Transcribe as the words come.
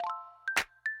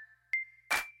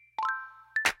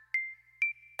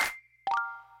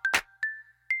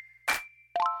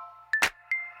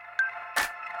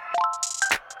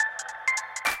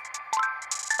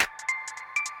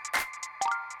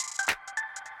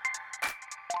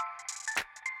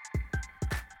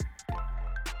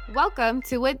Welcome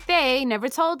to What They Never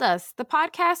Told Us, the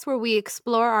podcast where we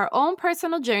explore our own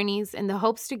personal journeys in the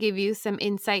hopes to give you some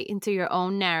insight into your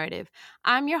own narrative.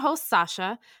 I'm your host,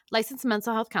 Sasha, licensed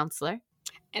mental health counselor.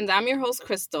 And I'm your host,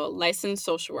 Crystal, licensed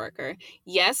social worker.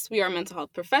 Yes, we are mental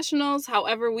health professionals.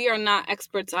 However, we are not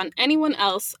experts on anyone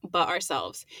else but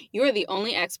ourselves. You are the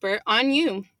only expert on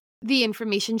you. The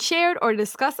information shared or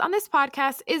discussed on this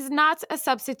podcast is not a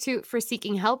substitute for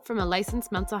seeking help from a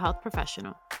licensed mental health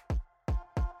professional.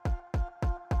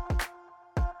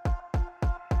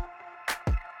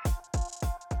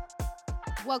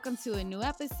 Welcome to a new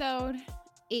episode.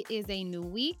 It is a new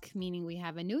week, meaning we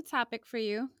have a new topic for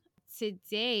you.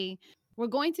 Today, we're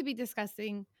going to be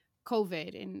discussing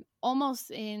COVID in almost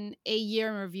in a year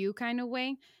in review kind of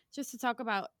way, just to talk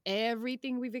about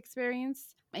everything we've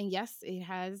experienced. And yes, it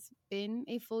has been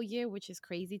a full year, which is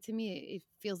crazy to me. It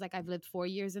feels like I've lived 4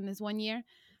 years in this 1 year.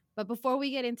 But before we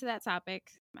get into that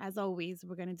topic, as always,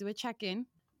 we're going to do a check-in.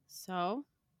 So,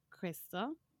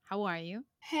 Crystal, how are you?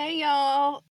 Hey,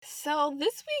 y'all. So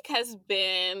this week has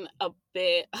been a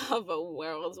bit of a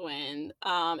whirlwind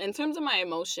in terms of my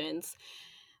emotions.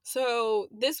 So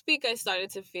this week I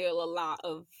started to feel a lot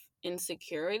of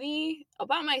insecurity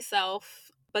about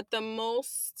myself, but the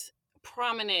most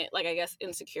prominent,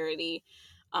 insecurity,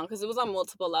 because it was on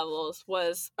multiple levels,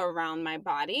 was around my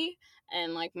body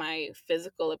and my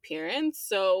physical appearance.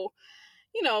 So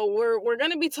we're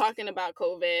going to be talking about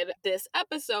COVID this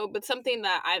episode, but something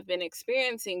that I've been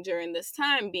experiencing during this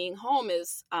time being home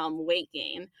is weight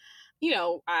gain.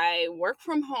 I work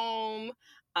from home.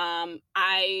 I'll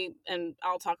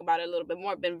talk about it a little bit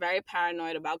more, been very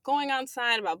paranoid about going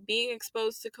outside, about being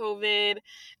exposed to COVID.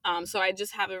 So I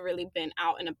just haven't really been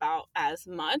out and about as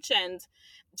much, and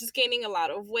just gaining a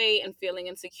lot of weight and feeling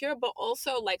insecure, but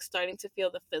also starting to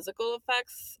feel the physical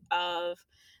effects of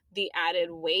the added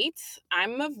weight.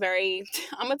 I'm a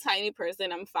tiny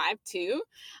person. I'm 5'2",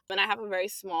 and I have a very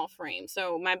small frame.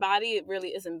 So my body really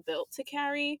isn't built to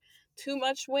carry too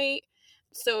much weight.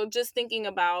 So just thinking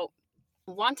about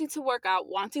wanting to work out,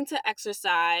 wanting to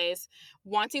exercise,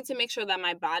 wanting to make sure that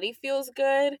my body feels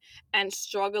good, and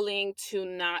struggling to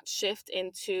not shift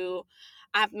into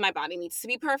my body needs to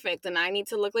be perfect and I need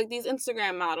to look like these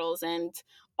Instagram models and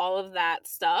all of that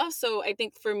stuff. So I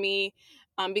think for me,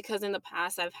 because in the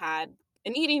past I've had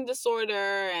an eating disorder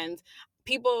and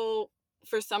people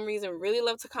for some reason really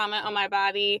love to comment on my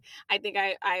body, I think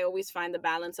I always find the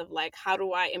balance of how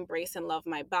do I embrace and love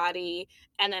my body,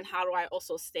 and then how do I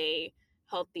also stay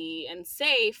healthy and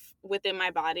safe within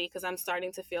my body, because I'm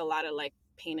starting to feel a lot of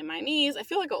pain in my knees. I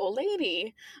feel like an old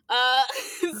lady.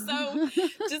 So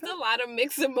just a lot of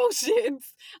mixed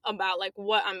emotions about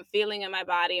what I'm feeling in my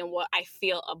body and what I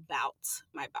feel about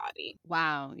my body.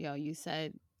 Wow, yo, you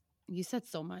said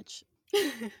so much.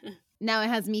 Now it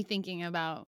has me thinking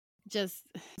about just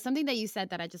something that you said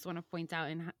that I just want to point out,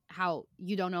 and how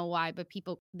you don't know why, but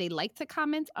people, they like to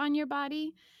comment on your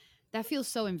body. That feels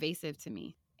so invasive to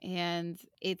me. And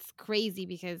it's crazy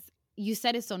because you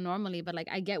said it so normally, but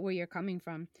I get where you're coming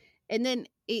from. And then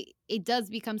it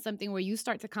does become something where you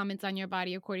start to comment on your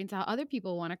body according to how other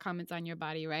people want to comment on your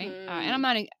body, right? And I'm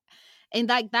not, and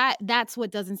that's what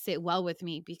doesn't sit well with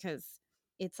me, because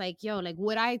it's yo,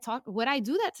 would I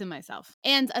do that to myself?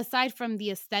 And aside from the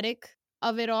aesthetic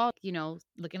of it all,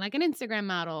 looking like an Instagram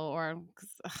model, or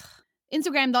first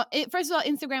of all,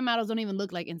 Instagram models don't even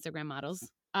look like Instagram models.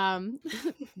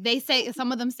 They say,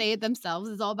 some of them say it themselves,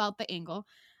 it's all about the angle.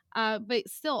 But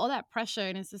still, all that pressure,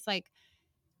 and it's just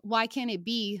why can't it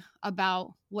be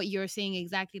about what you're saying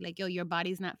exactly? Yo, your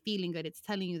body's not feeling good. It's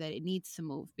telling you that it needs to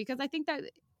move. Because I think that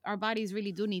our bodies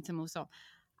really do need to move. So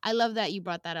I love that you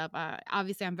brought that up.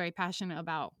 Obviously, I'm very passionate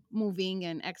about moving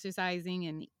and exercising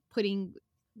and putting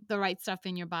the right stuff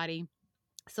in your body.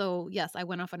 So yes, I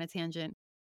went off on a tangent.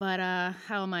 But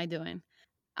how am I doing?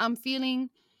 I'm feeling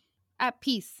at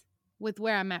peace with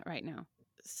where I'm at right now.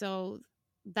 So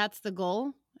that's the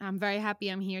goal. I'm very happy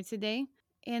I'm here today.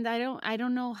 And I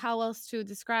don't know how else to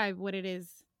describe what it is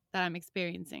that I'm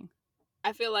experiencing.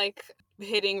 I feel like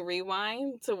hitting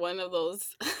rewind to one of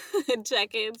those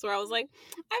check-ins where I was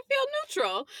I feel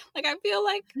neutral. I feel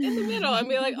in the middle. And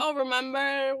be oh,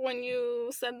 remember when you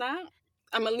said that?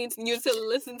 I'm going to need you to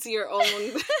listen to your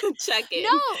own check-in.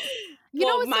 No.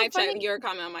 Your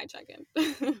comment on my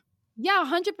check-in. Yeah,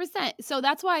 100%. So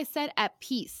that's why I said at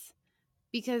peace,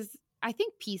 because I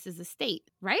think peace is a state,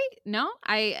 right? No,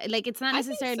 it's not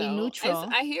necessarily neutral.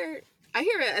 I hear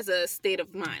it as a state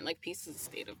of mind. Peace is a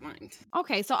state of mind.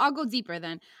 Okay, so I'll go deeper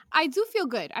then. I do feel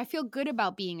good. I feel good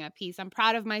about being at peace. I'm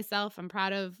proud of myself. I'm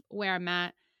proud of where I'm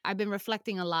at. I've been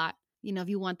reflecting a lot. If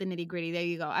you want the nitty gritty, there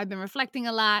you go. I've been reflecting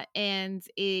a lot, and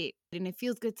it And it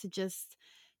feels good to just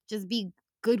be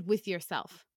good with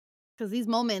yourself. Because these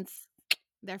moments,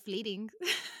 they're fleeting.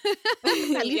 At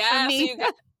least for Yeah, so me. you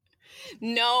got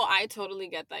no, I totally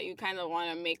get that. You kind of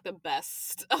want to make the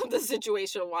best of the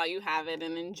situation while you have it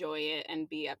and enjoy it and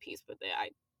be at peace with it. I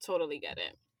totally get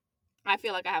it. I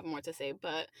feel like I have more to say,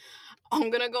 but I'm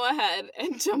going to go ahead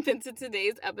and jump into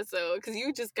today's episode because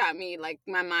you just got me, like,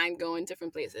 my mind going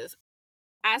different places.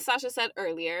 As Sasha said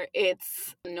earlier,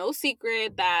 it's no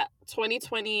secret that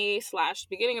 2020 /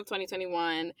 beginning of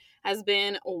 2021 has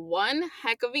been one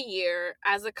heck of a year.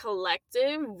 As a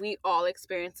collective, we all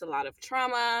experienced a lot of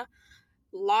trauma,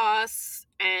 loss,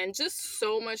 and just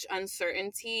so much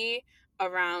uncertainty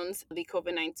around the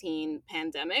COVID-19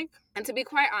 pandemic. And to be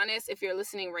quite honest, if you're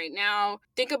listening right now,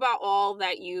 think about all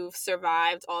that you've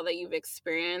survived, all that you've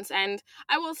experienced. And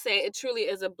I will say it truly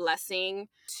is a blessing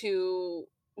to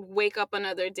wake up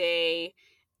another day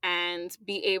and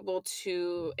be able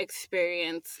to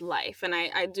experience life. And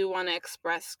I do want to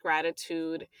express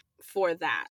gratitude for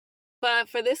that. But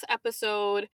for this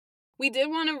episode, we did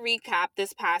want to recap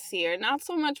this past year, not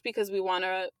so much because we want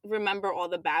to remember all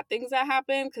the bad things that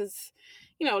happened, because,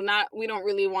 we don't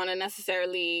really want to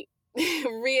necessarily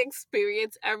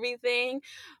re-experience everything.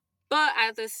 But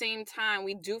at the same time,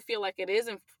 we do feel like it is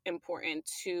important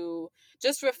to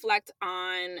just reflect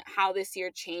on how this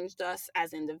year changed us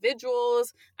as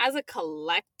individuals, as a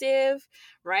collective,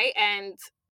 right? And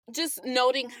just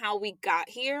noting how we got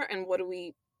here and what do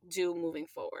we do moving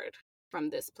forward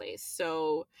from this place.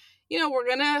 So,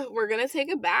 we're gonna take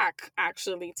it back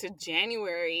actually to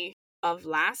January of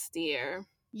last year.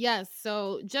 Yes.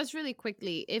 So just really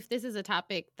quickly, if this is a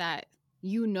topic that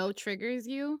triggers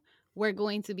you, we're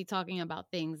going to be talking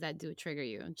about things that do trigger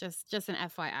you. Just an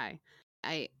FYI.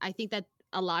 I think that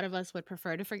a lot of us would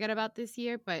prefer to forget about this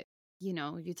year, but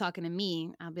if you're talking to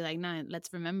me, I'll be like, nah,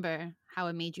 let's remember how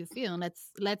it made you feel.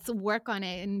 Let's work on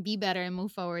it and be better and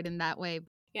move forward in that way.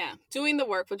 Yeah, doing the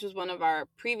work, which was one of our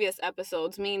previous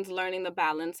episodes, means learning the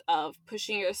balance of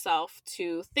pushing yourself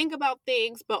to think about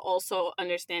things, but also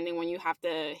understanding when you have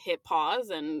to hit pause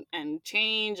and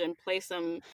change and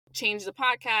change the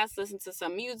podcast, listen to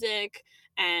some music,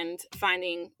 and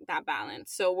finding that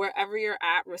balance. So wherever you're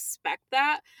at, respect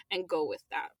that and go with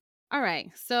that. All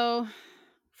right. So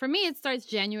for me, it starts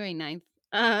January 9th.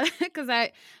 Because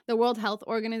the World Health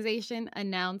Organization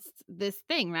announced this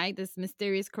thing, right? This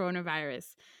mysterious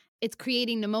coronavirus. It's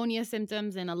creating pneumonia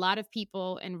symptoms in a lot of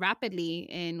people and rapidly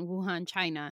in Wuhan,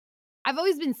 China. I've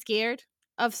always been scared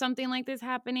of something like this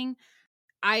happening.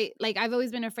 I've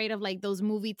always been afraid of like those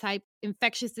movie type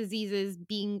infectious diseases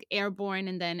being airborne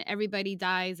and then everybody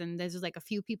dies and there's just like a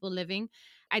few people living.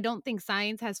 I don't think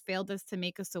science has failed us to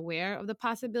make us aware of the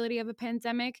possibility of a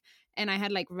pandemic. And I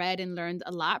had like read and learned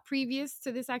a lot previous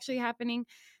to this actually happening,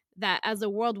 that as a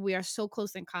world, we are so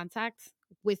close in contact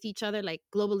with each other. Like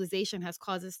globalization has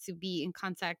caused us to be in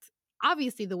contact,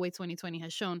 obviously the way 2020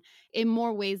 has shown, in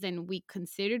more ways than we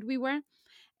considered we were.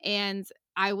 And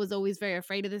I was always very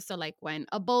afraid of this. So like when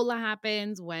Ebola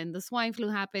happens, when the swine flu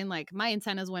happened, like my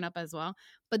antennas went up as well.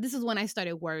 But this is when I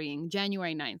started worrying,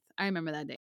 January 9th. I remember that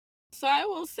day. So I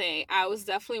will say I was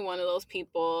definitely one of those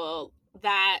people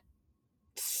that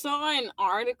saw an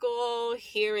article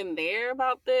here and there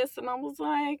about this. And I was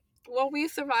like, well, we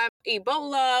survived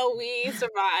Ebola. We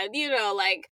survived,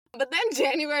 But then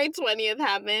January 20th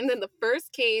happened, and the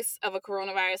first case of a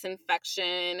coronavirus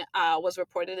infection was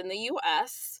reported in the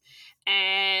U.S.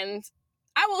 And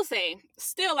I will say,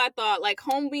 still, I thought, like,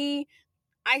 homie,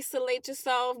 isolate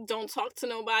yourself, don't talk to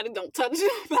nobody, don't touch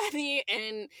nobody,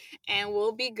 and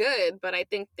we'll be good. But I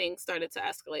think things started to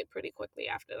escalate pretty quickly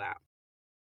after that.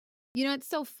 It's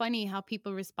so funny how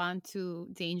people respond to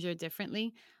danger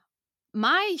differently.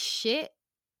 My shit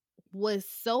was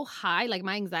so high, like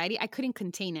my anxiety, I couldn't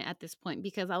contain it at this point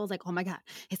because I was like, oh my God,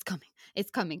 it's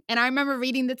coming. And I remember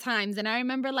reading the Times and I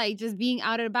remember like just being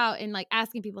out and about and like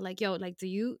asking people like, yo, like, do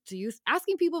you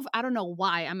asking people, I don't know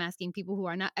why I'm asking people who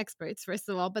are not experts, first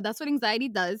of all, but that's what anxiety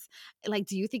does. Like,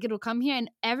 do you think it'll come here? And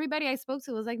everybody I spoke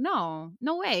to was like, no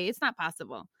way, it's not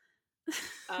possible.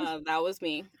 That was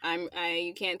me.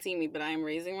 You can't see me, but I'm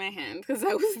raising my hand because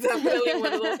I was definitely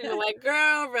one of those people like,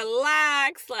 girl,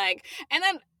 relax. Like, and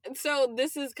then, so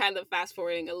this is kind of fast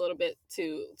forwarding a little bit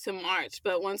to March,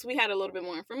 but once we had a little bit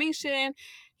more information,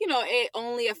 it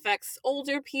only affects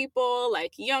older people,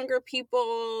 like younger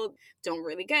people don't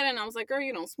really get it. And I was like, girl,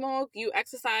 you don't smoke, you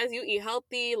exercise, you eat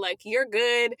healthy, like you're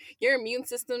good, your immune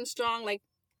system's strong. Like,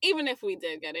 even if we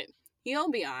did get it,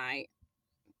 you'll be all right.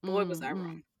 Boy, was I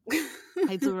wrong.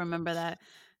 I do remember that.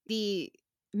 The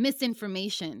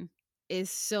misinformation is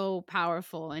so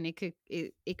powerful, and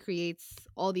it creates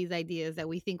all these ideas that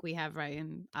we think we have, right?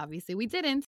 And obviously we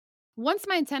didn't. Once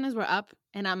my antennas were up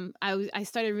and I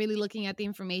started really looking at the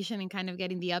information and kind of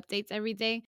getting the updates every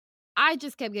day, I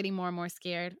just kept getting more and more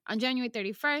scared. On January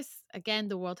 31st, again,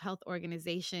 the World Health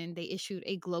Organization, they issued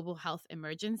a global health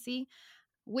emergency,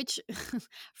 which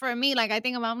for me, like I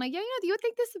think about, I'm like, yeah, do you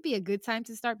think this would be a good time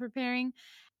to start preparing?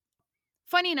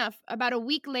 Funny enough, about a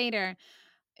week later,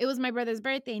 it was my brother's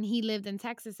birthday and he lived in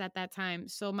Texas at that time.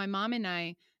 So my mom and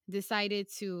I decided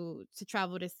to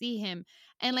travel to see him.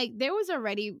 And like there was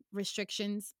already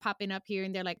restrictions popping up here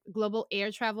and there, like global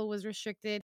air travel was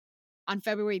restricted. On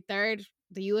February 3rd,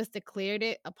 the US declared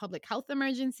it a public health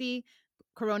emergency,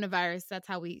 coronavirus, that's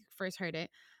how we first heard it.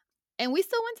 And we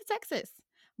still went to Texas.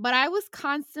 But I was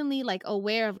constantly like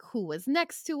aware of who was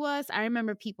next to us. I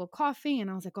remember people coughing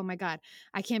and I was like, "Oh my god,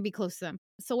 I can't be close to them."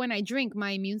 So when I drink,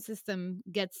 my immune system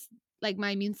gets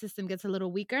a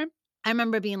little weaker. I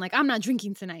remember being like, "I'm not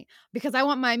drinking tonight because I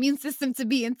want my immune system to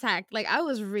be intact." Like I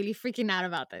was really freaking out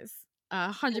about this. I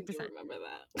do 100%. remember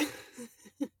that.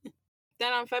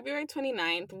 Then on February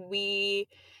 29th, we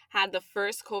had the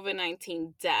first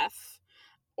COVID-19 death,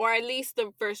 or at least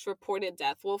the first reported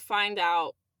death. We'll find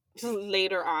out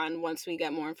later on, once we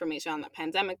get more information on the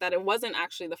pandemic, that it wasn't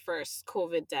actually the first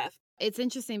COVID death. It's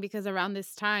interesting because around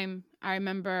this time, I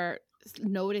remember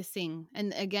noticing,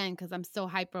 and again, because I'm so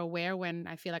hyper aware when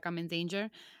I feel like I'm in danger,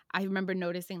 I remember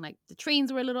noticing like the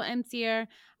trains were a little emptier.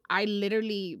 I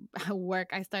literally, at work,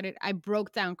 I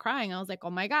broke down crying. I was like, oh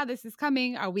my God, this is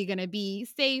coming. Are we going to be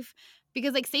safe?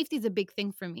 Because like safety is a big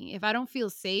thing for me. If I don't feel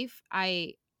safe,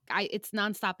 it's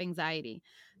nonstop anxiety.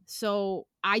 So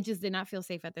I just did not feel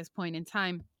safe at this point in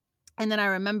time. And then I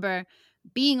remember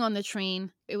being on the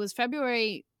train. It was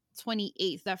February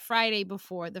 28th, that Friday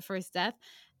before the first death,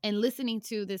 and listening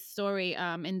to this story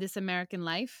in This American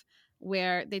Life,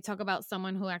 where they talk about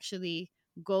someone who actually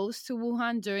goes to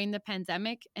Wuhan during the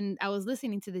pandemic. And I was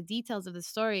listening to the details of the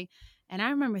story, and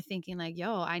I remember thinking like,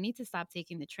 yo, I need to stop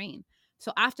taking the train.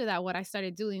 So after that, what I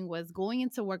started doing was going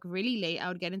into work really late. I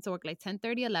would get into work like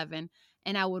 10:30, 11,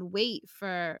 and I would wait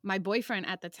for my boyfriend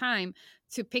at the time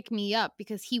to pick me up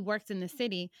because he worked in the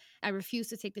city. I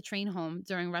refused to take the train home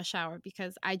during rush hour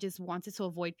because I just wanted to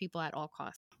avoid people at all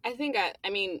costs. I think, I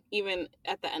mean, even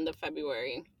at the end of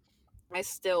February, I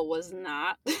still was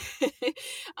not.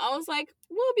 I was like,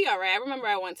 we'll be all right. I remember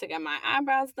I went to get my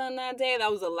eyebrows done that day. That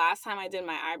was the last time I did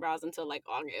my eyebrows until like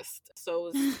August.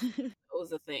 So it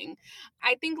was a thing.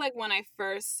 I think like when I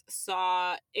first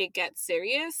saw it get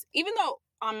serious, even though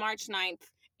on March 9th,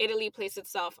 Italy placed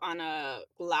itself on a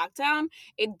lockdown,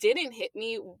 it didn't hit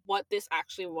me what this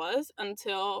actually was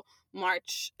until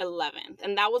March 11th.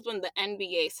 And that was when the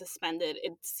NBA suspended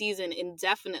its season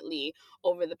indefinitely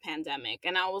over the pandemic.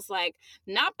 And I was like,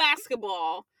 not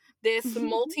basketball, this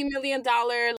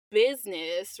multi-million-dollar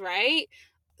business, right?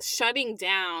 Shutting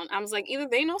down. I was like, either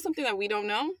they know something that we don't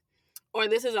know, or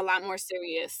this is a lot more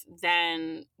serious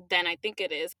than I think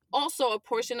it is. Also, a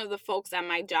portion of the folks at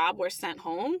my job were sent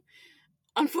home.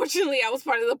 Unfortunately, I was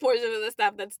part of the portion of the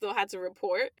staff that still had to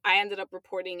report. I ended up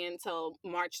reporting until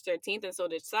March 13th, and so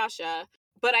did Sasha.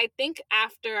 But I think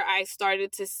after I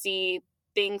started to see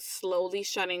things slowly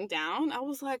shutting down, I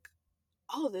was like,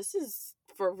 oh, this is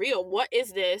for real. What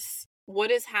is this?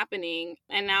 What is happening?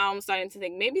 And now I'm starting to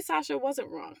think maybe Sasha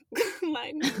wasn't wrong.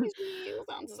 Like, maybe she was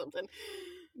onto something.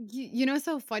 You know, it's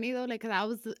so funny though, like, cause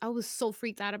I was so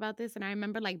freaked out about this, and I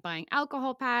remember like buying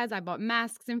alcohol pads. I bought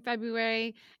masks in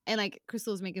February, and like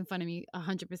Crystal was making fun of me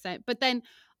 100%. But then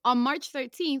on March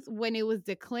 13th, when it was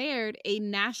declared a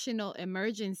national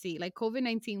emergency, like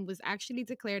COVID-19 was actually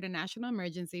declared a national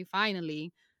emergency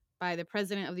finally by the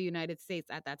president of the United States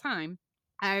at that time.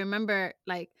 I remember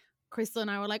like Crystal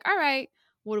and I were like, all right,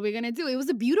 what are we gonna do? It was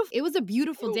a beautiful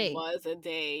It day. was a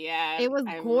day, yeah. It was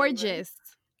I remember. gorgeous.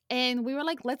 And we were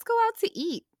like, let's go out to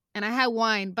eat. And I had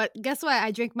wine, but guess what?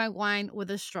 I drank my wine with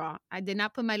a straw. I did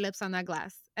not put my lips on that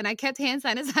glass. And I kept hand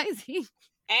sanitizing.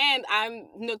 And I'm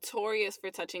notorious for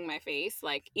touching my face.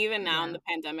 Like, even now in Yeah. the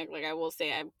pandemic, like, I will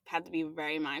say I've had to be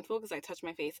very mindful because I touch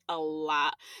my face a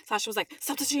lot. Sasha was like,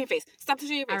 stop touching your face. Stop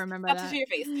touching your I face. remember Stop that. touching your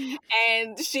face.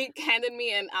 And she handed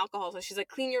me an alcohol. So she's like,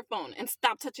 clean your phone and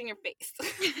stop touching your face.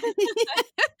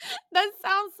 That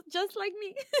sounds just like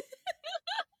me.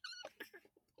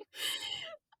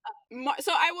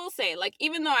 So I will say, like,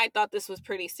 even though I thought this was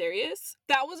pretty serious,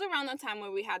 that was around the time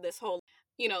where we had this whole,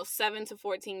 7 to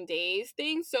 14 days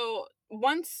thing. So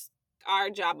once our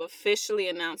job officially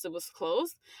announced it was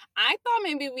closed, I thought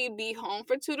maybe we'd be home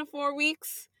for 2 to 4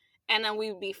 weeks and then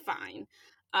we'd be fine.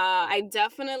 I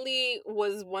definitely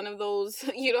was one of those,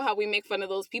 you know how we make fun of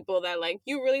those people that like,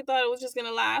 you really thought it was just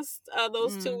gonna last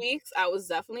those 2 weeks? I was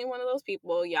definitely one of those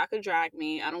people. Y'all could drag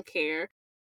me. I don't care.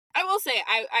 I will say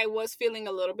I was feeling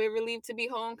a little bit relieved to be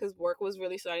home because work was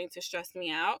really starting to stress me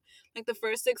out. Like the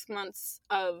first 6 months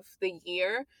of the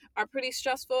year are pretty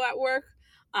stressful at work.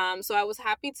 So I was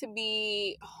happy to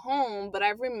be home, but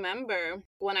I remember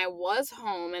when I was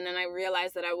home and then I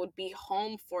realized that I would be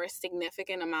home for a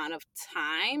significant amount of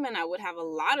time and I would have a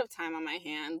lot of time on my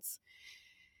hands,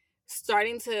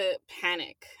 starting to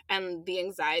panic and the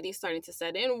anxiety starting to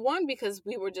set in. One, because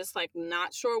we were just like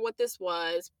not sure what this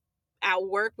was. At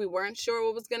work, we weren't sure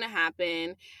what was going to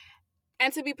happen.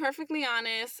 And to be perfectly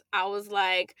honest, I was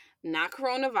like, not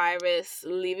coronavirus,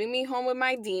 leaving me home with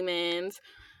my demons.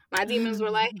 My demons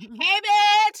were like, "Hey,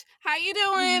 bitch, how you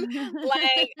doing?"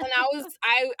 Like, and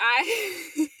I,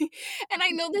 and I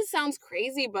know this sounds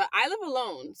crazy, but I live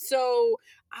alone. So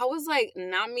I was like,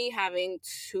 not me having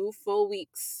 2 full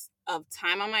weeks of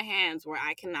time on my hands where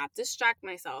I cannot distract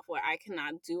myself, where I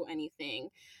cannot do anything.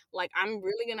 Like, I'm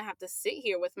really going to have to sit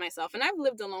here with myself. And I've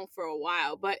lived alone for a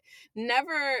while, but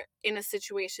never in a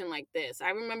situation like this.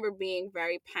 I remember being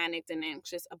very panicked and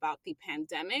anxious about the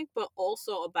pandemic, but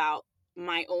also about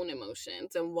my own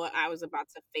emotions and what I was about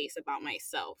to face about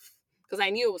myself because I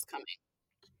knew it was coming.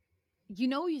 You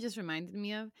know what you just reminded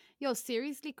me of? Yo,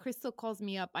 seriously, Crystal calls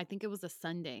me up. I think it was a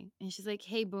Sunday. And she's like,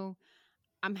 hey, boo,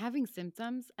 I'm having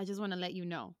symptoms. I just want to let you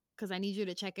know because I need you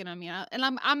to check in on me. And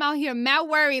I'm out here mad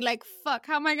worried, like, fuck,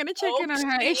 how am I going to check Oh, in on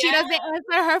her if she yeah. doesn't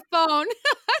answer her phone?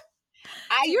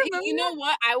 Do you remember You know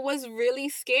what? I was really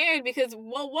scared because,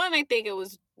 well, one, I think it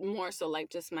was more so like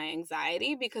just my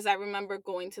anxiety because I remember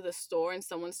going to the store and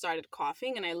someone started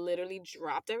coughing and I literally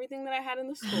dropped everything that I had in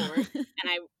the store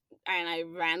and I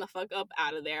ran the fuck up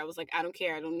out of there. I was like, I don't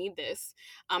care. I don't need this.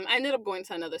 I ended up going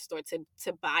to another store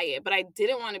to buy it, but I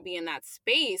didn't want to be in that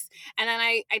space. And then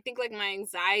I think like my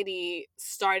anxiety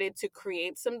started to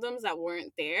create symptoms that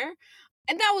weren't there.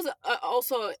 And that was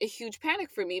also a huge panic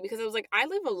for me because I was like, I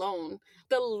live alone.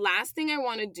 The last thing I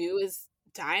want to do is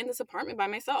die in this apartment by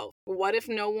myself. What if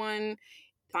no one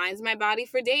finds my body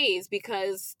for days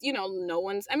because, you know, no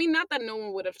one's, I mean, not that no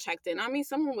one would have checked in on me,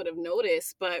 someone would have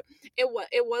noticed, but it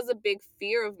was a big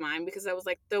fear of mine because I was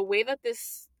like, the way that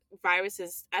this virus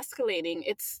is escalating,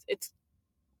 it's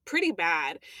pretty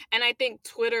bad. And I think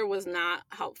Twitter was not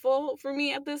helpful for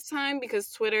me at this time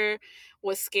because Twitter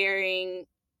was scaring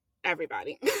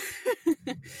everybody.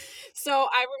 So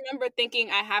I remember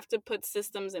thinking I have to put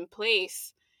systems in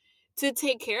place to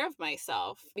take care of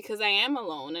myself because I am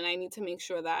alone and I need to make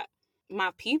sure that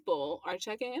my people are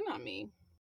checking in on me.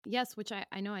 Yes, which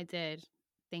I know I did.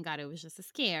 Thank God it was just a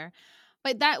scare.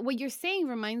 But that what you're saying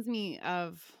reminds me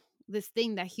of this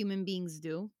thing that human beings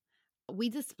do. We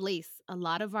displace a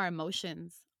lot of our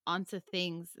emotions onto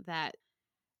things that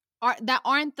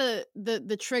aren't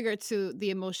the trigger to the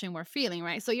emotion we're feeling,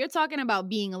 right? So you're talking about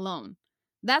being alone.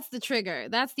 That's the trigger.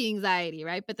 That's the anxiety,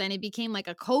 right? But then it became like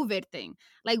a COVID thing.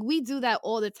 Like we do that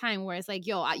all the time where it's like,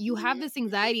 yo, you have this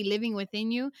anxiety living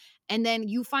within you. And then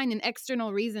you find an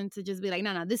external reason to just be like,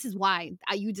 no, this is why.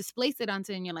 You displace it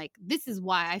onto and you're like, this is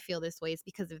why I feel this way. It's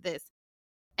because of this.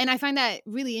 And I find that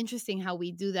really interesting how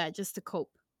we do that just to cope.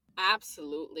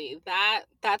 Absolutely.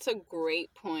 That's a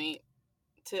great point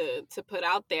to put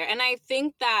out there. And I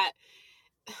think that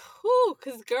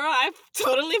because girl, I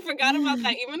totally forgot about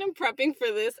that. Even in prepping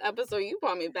for this episode, you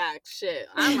brought me back. Shit,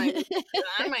 I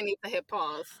might need to hit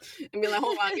pause and be like,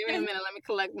 hold on, give me a minute, let me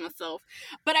collect myself.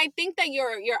 But I think that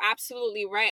you're absolutely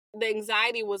right. The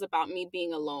anxiety was about me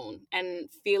being alone and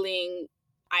feeling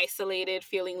isolated,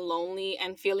 feeling lonely,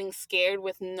 and feeling scared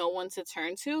with no one to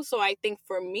turn to. So I think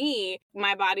for me,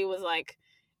 my body was like,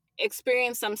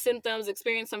 experience some symptoms,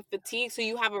 experience some fatigue, so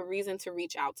you have a reason to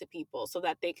reach out to people so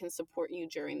that they can support you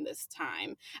during this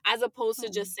time, as opposed to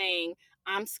just saying,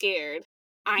 I'm scared,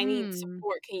 I need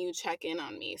support, can you check in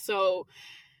on me? So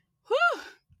whew,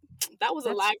 that was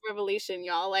a live revelation,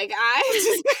 y'all. Like I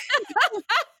just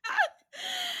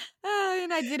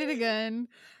and I did it again.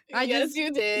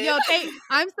 You did. Yo,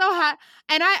 I'm so happy.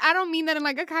 And I don't mean that in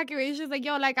like a cocky way. It's just like,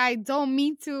 yo, like I don't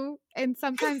mean to. And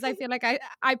sometimes I feel like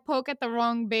I poke at the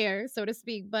wrong bear, so to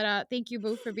speak. But thank you,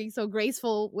 Boo, for being so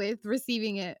graceful with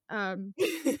receiving it.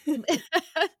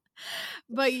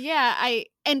 But yeah,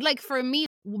 and like for me,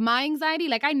 my anxiety,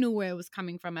 like I knew where it was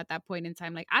coming from at that point in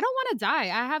time. Like, I don't want to die.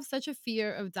 I have such a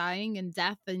fear of dying and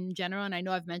death in general. And I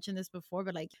know I've mentioned this before,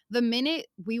 but like the minute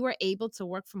we were able to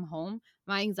work from home,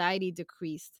 my anxiety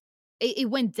decreased.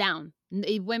 It went down.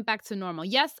 It went back to normal.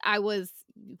 Yes, I was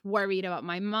worried about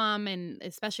my mom and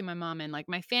especially my mom and like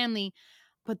my family,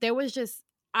 but there was just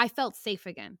I felt safe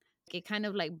again. It kind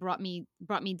of like brought me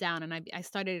down, and I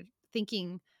started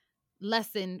thinking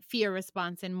less in fear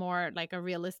response and more like a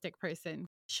realistic person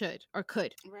should or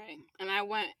could. Right. And I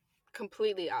went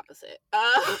completely opposite.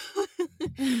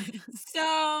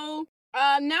 So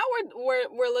now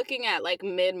we're looking at like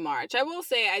mid-March. I will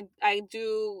say I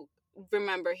do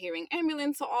remember hearing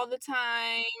ambulance all the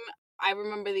time. I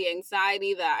remember the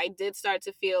anxiety that I did start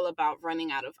to feel about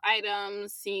running out of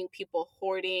items, seeing people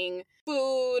hoarding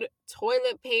food,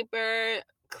 toilet paper,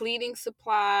 cleaning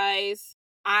supplies.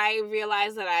 I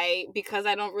realized that because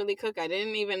I don't really cook, I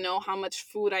didn't even know how much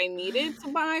food I needed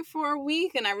to buy for a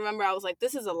week. And I remember I was like,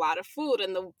 this is a lot of food.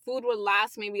 And the food would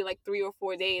last maybe like 3 or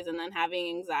 4 days, and then having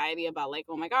anxiety about like,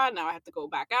 oh my God, now I have to go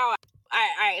back out.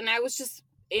 I was just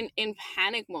in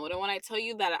panic mode. And when I tell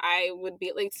you that I would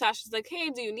be like, Sasha's like,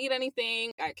 hey, do you need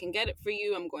anything? I can get it for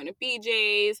you. I'm going to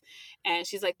BJ's. And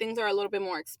she's like, things are a little bit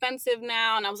more expensive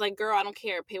now. And I was like, girl, I don't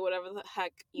care. Pay whatever the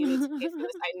heck you need to pay for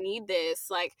this. I need this.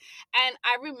 Like, and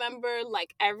I remember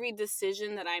like every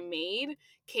decision that I made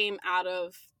came out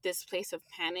of this place of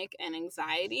panic and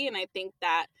anxiety. And I think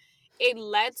that it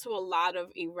led to a lot of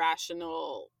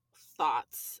irrational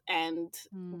thoughts and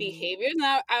behaviors.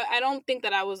 Now, I don't think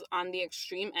that I was on the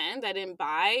extreme end. I didn't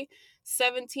buy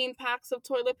 17 packs of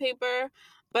toilet paper,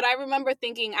 but I remember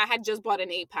thinking I had just bought an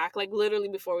 8-pack, like literally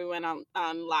before we went on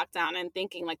lockdown, and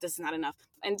thinking like this is not enough.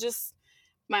 And just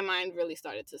my mind really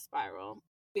started to spiral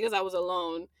because I was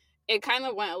alone. It kind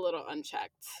of went a little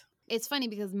unchecked. It's funny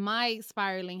because my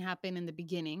spiraling happened in the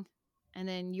beginning, and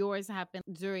then yours happened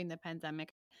during the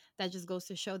pandemic. That just goes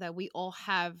to show that we all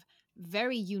have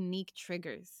very unique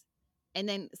triggers. And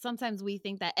then sometimes we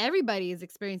think that everybody is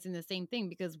experiencing the same thing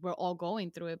because we're all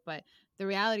going through it. But the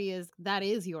reality is that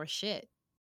is your shit.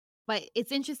 But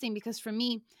it's interesting because for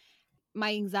me,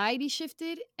 my anxiety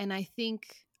shifted, and I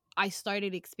think I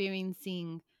started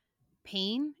experiencing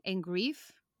pain and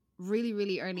grief really,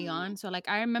 really early on. So like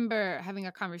I remember having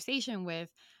a conversation with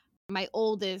my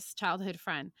oldest childhood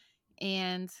friend,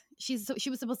 and she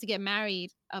was supposed to get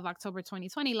married of October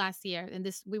 2020 last year, and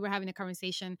we were having a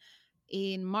conversation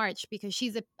in March because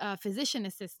she's a physician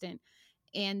assistant,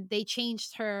 and they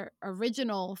changed her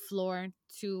original floor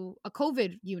to a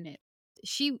COVID unit.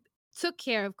 She took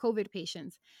care of COVID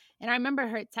patients. And I remember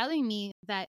her telling me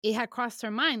that it had crossed her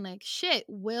mind like, shit,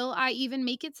 will I even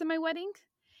make it to my wedding?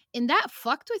 And that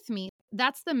fucked with me.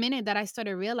 That's the minute that I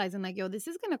started realizing like, yo, this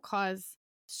is going to cause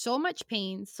so much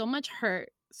pain, so much hurt,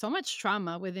 so much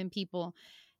trauma within people.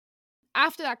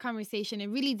 After that conversation, it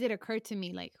really did occur to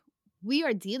me like, we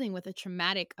are dealing with a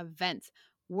traumatic event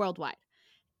worldwide.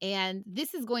 And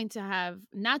this is going to have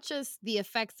not just the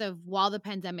effects of while the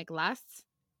pandemic lasts,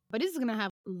 but this is going to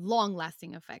have long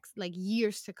lasting effects, like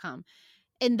years to come.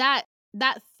 And that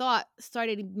thought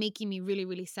started making me really,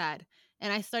 really sad.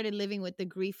 And I started living with the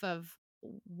grief of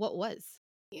what was.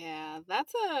 Yeah,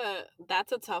 that's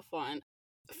a tough one.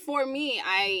 For me,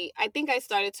 I think I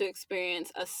started to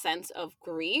experience a sense of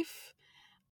grief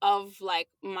of like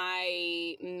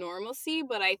my normalcy,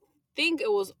 but I think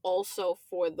it was also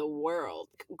for the world,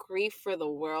 grief for the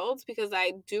world, because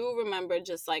I do remember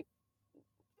just like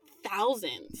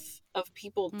thousands of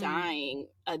people dying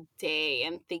a day,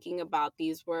 and thinking about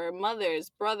these were mothers,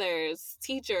 brothers,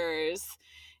 teachers,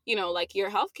 like your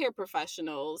healthcare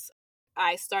professionals.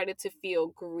 I started to feel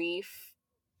grief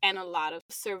and a lot of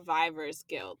survivor's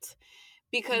guilt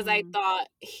because I thought,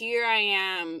 here I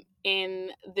am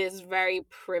in this very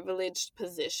privileged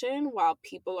position while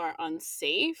people are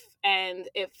unsafe. And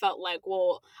it felt like,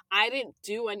 well, I didn't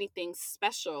do anything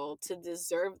special to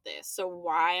deserve this. So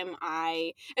why am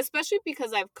I, especially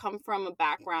because I've come from a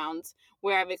background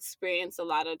where I've experienced a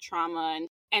lot of trauma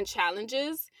and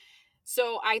challenges.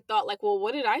 So I thought like, well,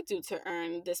 what did I do to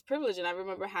earn this privilege? And I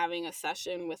remember having a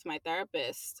session with my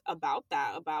therapist about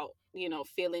that, about,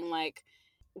 feeling like,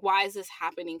 why is this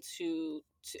happening to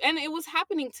and it was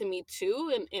happening to me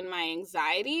too in my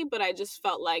anxiety, but I just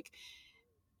felt like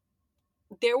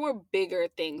there were bigger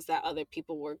things that other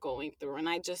people were going through, and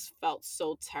I just felt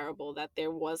so terrible that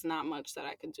there was not much that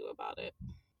I could do about it.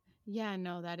 Yeah,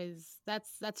 no,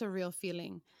 that's a real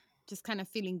feeling. Just kind of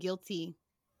feeling guilty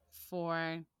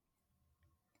for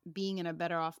being in a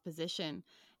better off position.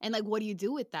 And like, what do you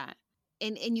do with that?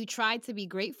 And you try to be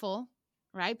grateful,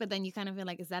 right? But then you kind of feel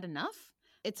like, is that enough?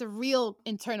 It's a real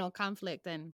internal conflict.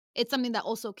 And it's something that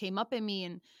also came up in me.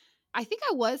 And I think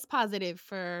I was positive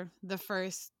for the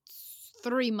first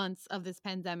 3 months of this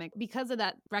pandemic because of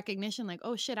that recognition, like,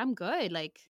 oh shit, I'm good.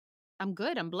 Like, I'm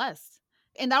good. I'm blessed.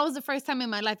 And that was the first time in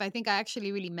my life I think I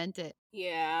actually really meant it.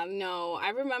 Yeah, no, I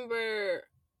remember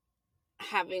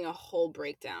having a whole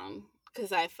breakdown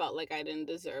because I felt like I didn't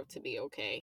deserve to be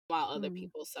okay while other Mm.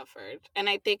 people suffered. And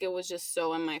I think it was just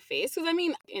so in my face. Because I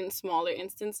mean, in smaller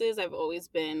instances, I've always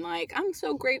been like, I'm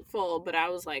so grateful. But I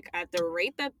was like, at the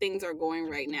rate that things are going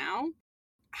right now,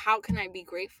 how can I be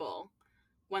grateful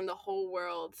when the whole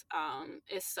world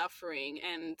is suffering?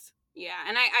 And yeah,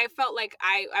 and I felt like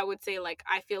I would say, like,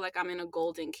 I feel like I'm in a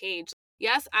golden cage.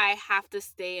 Yes, I have to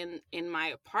stay in my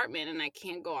apartment and I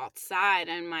can't go outside,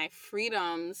 and my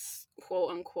freedoms,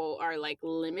 quote unquote, are like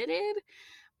limited.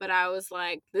 But I was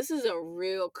like, this is a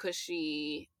real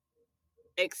cushy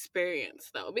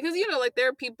experience though, because like there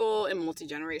are people in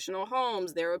multi-generational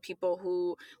homes, there were people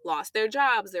who lost their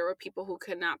jobs, there were people who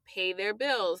could not pay their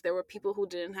bills, there were people who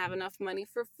didn't have enough money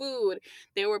for food,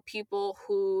 there were people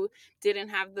who didn't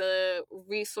have the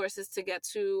resources to get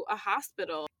to a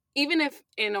hospital. Even if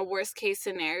in a worst case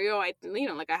scenario, I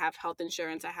like I have health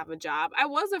insurance, I have a job, I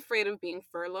was afraid of being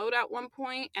furloughed at one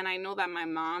point. And I know that my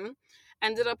mom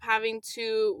ended up having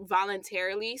to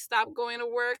voluntarily stop going to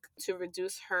work to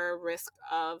reduce her risk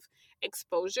of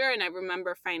exposure. And I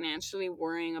remember financially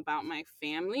worrying about my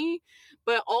family,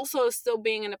 but also still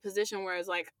being in a position where it's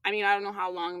like, I mean, I don't know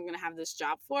how long I'm going to have this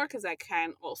job for, because I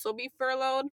can also be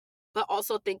furloughed, but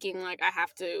also thinking like I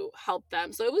have to help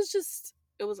them. So it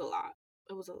was a lot.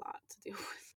 It was a lot to deal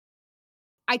with.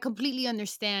 I completely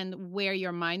understand where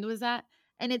your mind was at.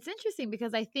 And it's interesting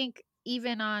because I think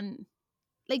even on,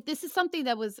 like, this is something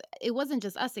that it wasn't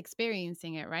just us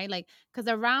experiencing it, right? Like,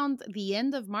 because around the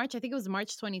end of March, I think it was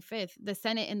March 25th, the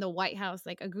Senate and the White House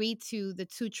like agreed to the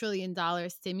 $2 trillion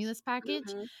stimulus package,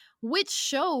 Mm-hmm. which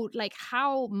showed like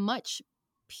how much,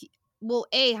 well,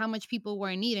 A, how much people were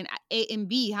in need, and and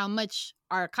B, how much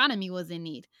our economy was in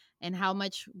need, and how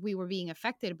much we were being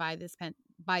affected by this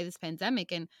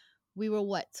pandemic. And we were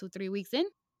what, 2-3 weeks in?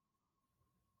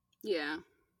 Yeah.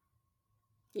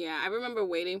 Yeah, I remember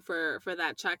waiting for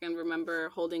that check and remember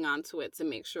holding on to it to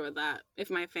make sure that if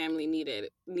my family needed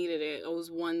it, it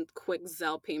was one quick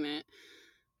Zelle payment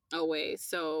away.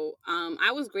 So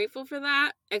I was grateful for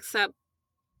that, except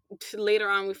later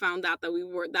on we found out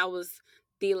that that was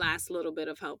the last little bit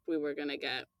of help we were gonna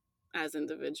get as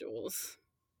individuals.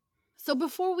 So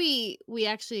before we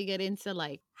actually get into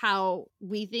like how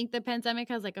we think the pandemic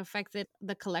has like affected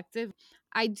the collective,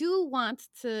 I do want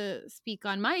to speak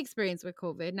on my experience with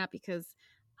COVID, not because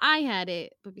I had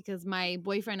it, but because my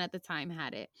boyfriend at the time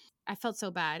had it. I felt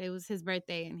so bad. It was his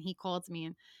birthday and he called me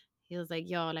and he was like,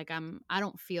 "Yo, like I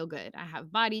don't feel good. I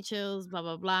have body chills, blah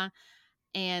blah blah."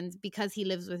 And because he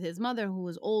lives with his mother who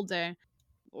was older,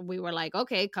 we were like,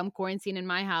 okay, come quarantine in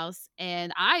my house.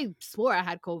 And I swore I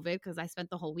had COVID because I spent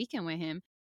the whole weekend with him.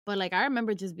 But like, I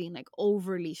remember just being like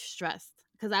overly stressed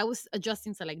because I was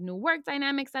adjusting to like new work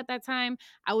dynamics at that time.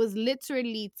 I was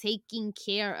literally taking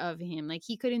care of him. Like,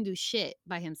 he couldn't do shit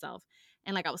by himself.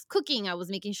 And like, I was cooking, I was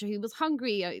making sure he was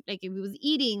hungry, like if he was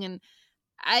eating. And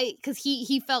because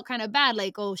he felt kind of bad,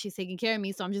 like, oh, she's taking care of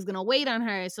me, so I'm just gonna wait on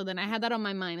her. So then I had that on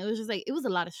my mind. It was just like, it was a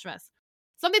lot of stress.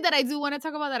 Something that I do want to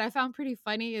talk about that I found pretty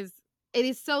funny is, it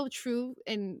is so true,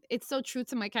 and it's so true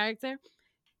to my character.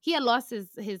 He had lost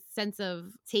his sense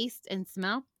of taste and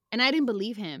smell, and I didn't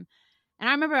believe him. And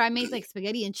I remember I made like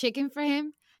spaghetti and chicken for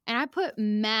him, and I put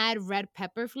mad red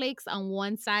pepper flakes on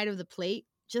one side of the plate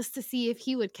just to see if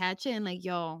he would catch it. And like,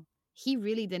 yo, he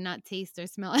really did not taste or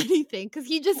smell anything because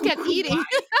he just kept eating. Why?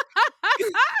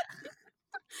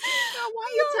 Why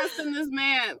are you testing this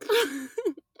man?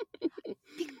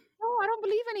 No, I don't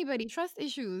believe anybody. Trust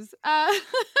issues.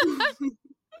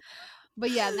 But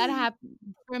yeah, that happened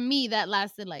for me. That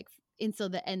lasted like until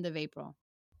the end of April.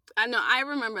 I know. I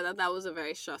remember that was a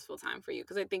very stressful time for you,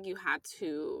 because I think you had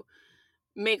to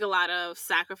make a lot of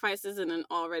sacrifices in an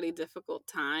already difficult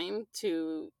time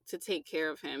to take care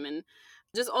of him, and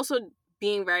just also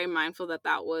being very mindful that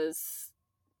was.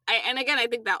 And again, I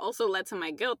think that also led to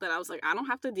my guilt, that I was like, I don't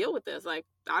have to deal with this. Like,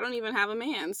 I don't even have a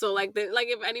man, so like, like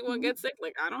if anyone gets sick,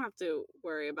 like I don't have to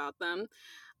worry about them.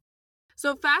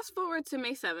 So fast forward to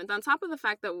May 7th, on top of the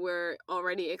fact that we're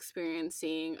already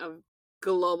experiencing a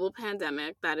global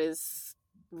pandemic that is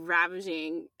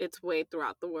ravaging its way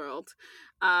throughout the world,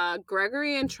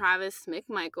 Gregory and Travis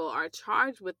McMichael are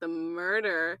charged with the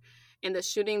murder in the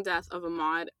shooting death of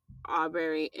Ahmaud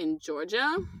Arbery in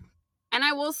Georgia. And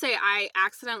I will say, I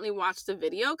accidentally watched the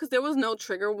video because there was no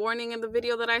trigger warning in the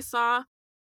video that I saw.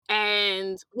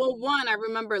 And well, one, I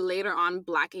remember later on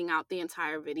blacking out the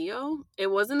entire video. It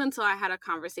wasn't until I had a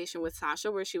conversation with Sasha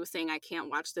where she was saying I can't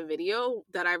watch the video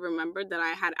that I remembered that I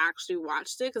had actually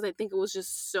watched it, because I think it was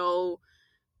just so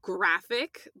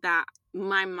graphic that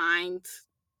my mind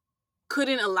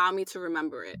couldn't allow me to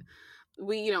remember it.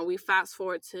 We fast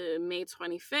forward to May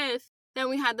 25th, Then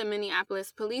we had the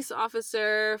Minneapolis police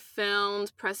officer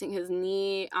filmed pressing his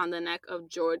knee on the neck of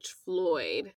George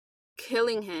Floyd,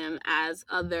 killing him as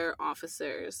other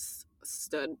officers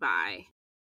stood by.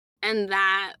 And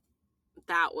that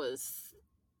was,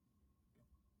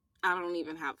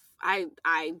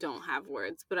 I don't have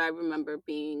words, but I remember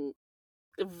being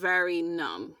very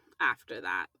numb after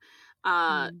that.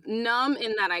 Numb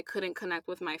in that I couldn't connect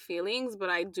with my feelings, but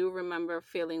I do remember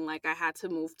feeling like I had to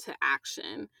move to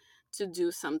action to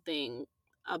do something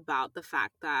about the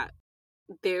fact that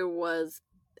there was,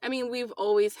 I mean, we've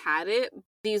always had it,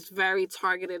 these very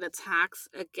targeted attacks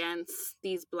against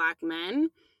these Black men.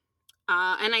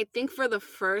 And I think for the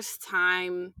first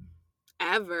time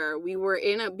ever,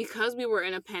 because we were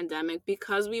in a pandemic,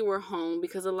 because we were home,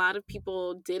 because a lot of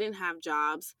people didn't have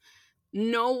jobs,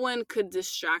 no one could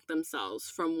distract themselves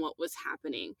from what was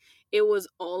happening. It was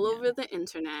all over the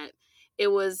internet. It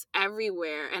was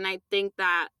everywhere. And I think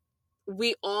that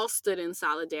we all stood in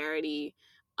solidarity.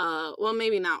 Well,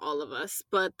 maybe not all of us,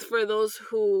 but for those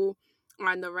who are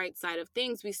on the right side of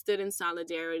things, we stood in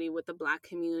solidarity with the Black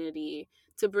community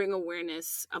to bring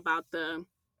awareness about the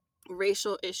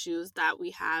racial issues that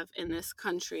we have in this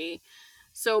country.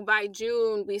 So by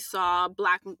June, we saw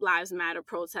Black Lives Matter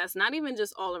protests, not even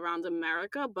just all around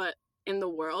America, but in the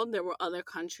world. There were other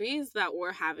countries that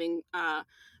were having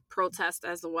protests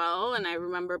as well. And I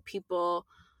remember people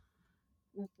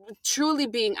truly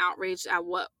being outraged at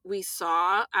what we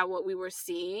saw, at what we were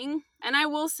seeing. And I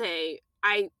will say,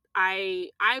 I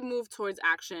moved towards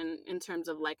action in terms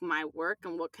of like my work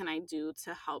and what can I do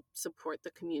to help support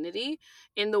the community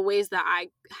in the ways that I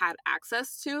had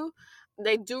access to.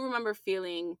 I do remember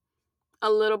feeling a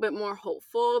little bit more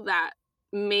hopeful that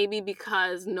maybe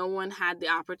because no one had the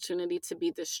opportunity to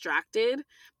be distracted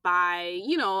by,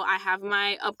 I have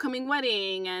my upcoming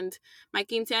wedding and my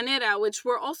quinceañera, which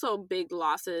were also big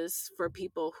losses for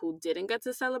people who didn't get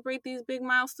to celebrate these big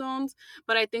milestones.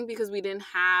 But I think because we didn't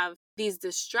have these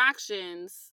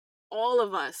distractions, all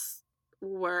of us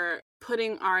were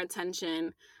putting our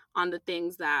attention on the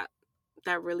things that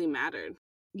really mattered.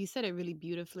 You said it really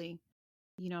beautifully.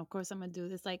 Of course I'm going to do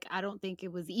this. Like, I don't think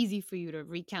it was easy for you to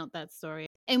recount that story.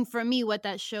 And for me, what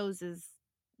that shows is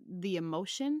the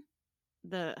emotion,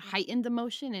 the heightened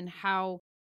emotion, and how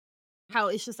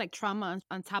it's just like trauma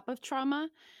on top of trauma.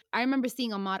 I remember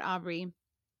seeing Ahmaud Arbery.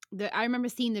 I remember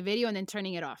seeing the video and then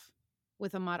turning it off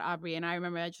with Ahmaud Arbery. And I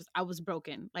remember I was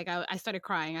broken. Like I started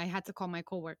crying. I had to call my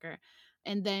coworker.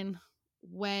 And then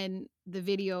when the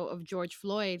video of George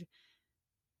Floyd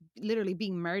literally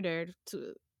being murdered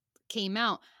came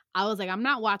out, I was like, I'm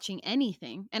not watching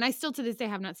anything. And I still to this day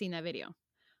have not seen that video.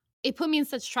 It put me in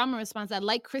such trauma response that,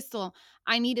 like Crystal,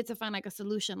 I needed to find like a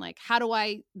solution. Like, how do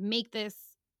I make this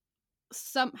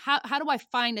how do I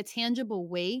find a tangible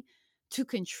way to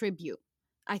contribute?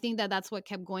 I think that that's what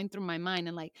kept going through my mind.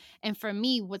 And for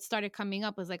me, what started coming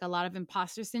up was like a lot of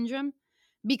imposter syndrome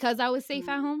because I was safe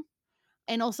at home.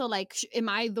 And also like, am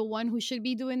I the one who should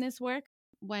be doing this work?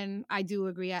 When I do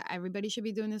agree, everybody should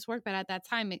be doing this work. But at that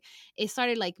time, it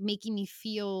started like making me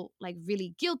feel like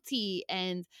really guilty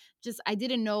and just, I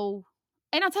didn't know.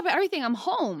 And on top of everything, I'm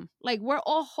home. Like we're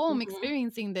all home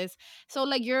experiencing this. So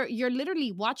like you're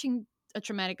literally watching a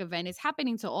traumatic event. It's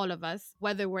happening to all of us,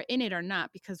 whether we're in it or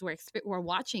not, because we're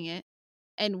watching it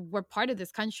and we're part of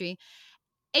this country.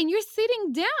 And you're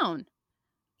sitting down.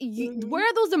 Where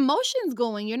are those emotions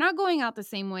going? You're not going out the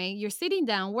same way. You're sitting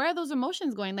down. Where are those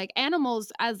emotions going? Like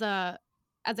animals as a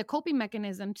coping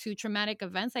mechanism to traumatic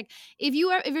events. Like if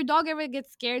your dog ever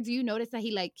gets scared, do you notice that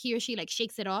he or she like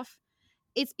shakes it off?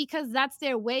 It's because that's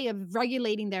their way of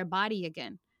regulating their body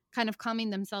again, kind of calming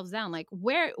themselves down. Like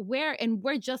where and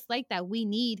we're just like that. We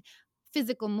need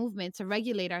physical movement to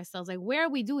regulate ourselves. Like where are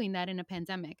we doing that in a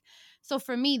pandemic? So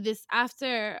for me, this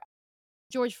after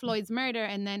George Floyd's murder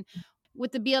and then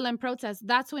with the BLM protests,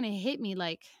 that's when it hit me.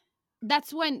 Like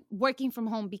that's when working from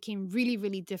home became really,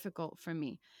 really difficult for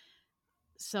me.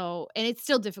 So, and it's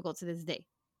still difficult to this day.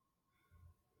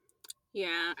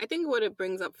 Yeah, I think what it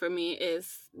brings up for me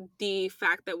is the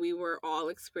fact that we were all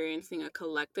experiencing a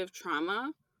collective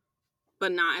trauma,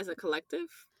 but not as a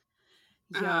collective,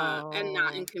 and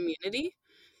not in community.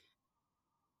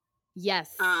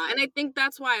 Yes. And I think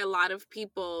that's why a lot of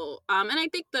people, and I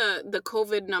think the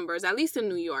COVID numbers, at least in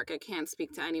New York, I can't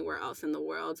speak to anywhere else in the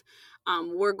world,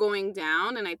 were going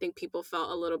down. And I think people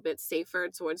felt a little bit safer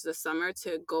towards the summer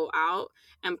to go out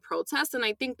and protest. And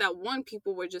I think that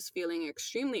people were just feeling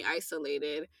extremely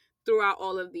isolated throughout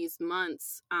all of these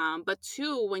months. But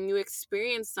two, when you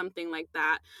experience something like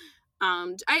that,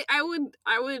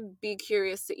 I would be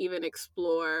curious to even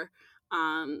explore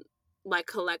like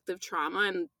collective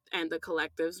trauma and the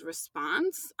collective's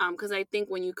response. Because I think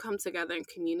when you come together in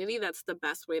community, that's the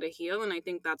best way to heal. And I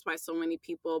think that's why so many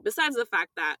people, besides the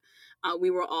fact that we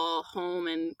were all home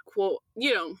and, quote,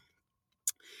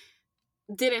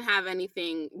 didn't have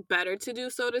anything better to do,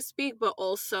 so to speak, but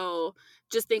also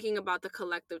just thinking about the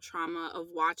collective trauma of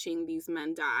watching these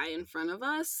men die in front of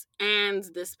us and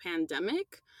this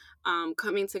pandemic,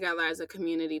 coming together as a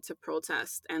community to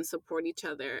protest and support each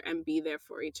other and be there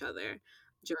for each other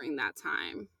during that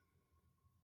time.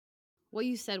 What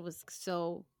you said was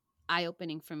so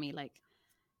eye-opening for me, like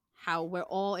how we're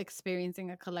all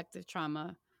experiencing a collective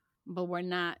trauma, but we're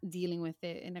not dealing with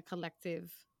it in a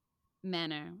collective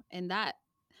manner, and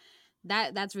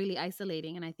that's really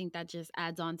isolating. And I think that just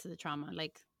adds on to the trauma.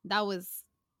 Like that was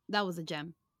a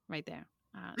gem right there.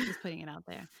 Just putting it out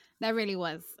there. That really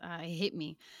was. It hit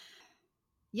me.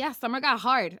 Yeah, summer got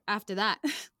hard after that.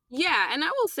 Yeah, and I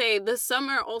will say the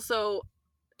summer also,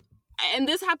 and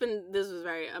this was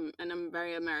very a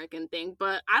very American thing,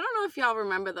 but I don't know if y'all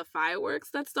remember the fireworks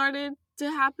that started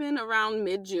to happen around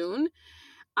mid-June.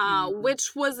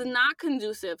 Which was not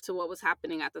conducive to what was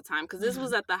happening at the time, because this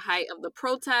was at the height of the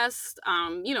protest.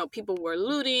 People were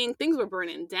looting, things were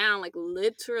burning down, like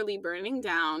literally burning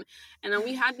down. And then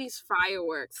we had these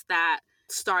fireworks that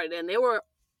started, and they were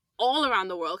all around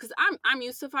the world. Because I'm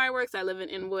used to fireworks. I live in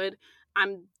Inwood.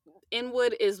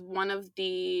 Inwood is one of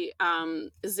the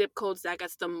zip codes that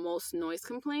gets the most noise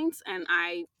complaints, and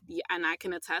I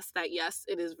can attest that yes,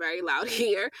 it is very loud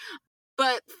here.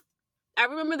 But I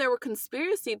remember there were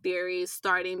conspiracy theories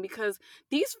starting because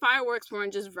these fireworks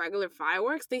weren't just regular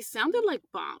fireworks. They sounded like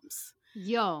bombs.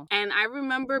 Yo. And I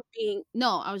remember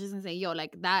I was just gonna say,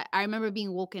 like that. I remember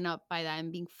being woken up by that and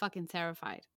being fucking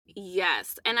terrified.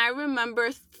 Yes. And I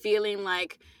remember feeling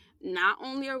like not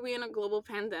only are we in a global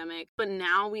pandemic, but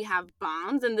now we have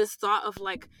bombs, and this thought of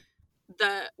like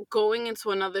the going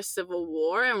into another civil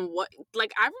war, and what,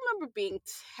 like, I remember being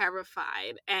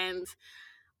terrified. And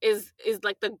is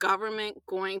like the government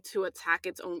going to attack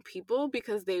its own people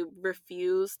because they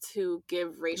refuse to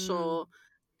give racial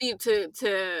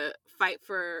to fight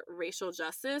for racial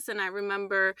justice? And I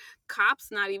remember cops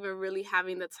not even really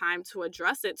having the time to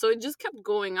address it, so it just kept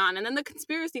going on. And then the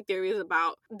conspiracy theories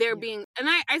about there being, and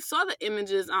I saw the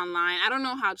images online, I don't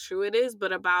know how true it is,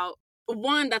 but about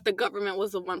one, that the government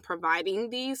was the one providing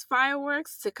these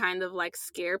fireworks to kind of like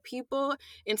scare people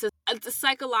into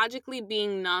psychologically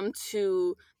being numb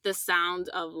to the sound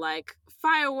of like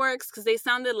fireworks, because they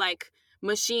sounded like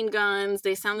machine guns,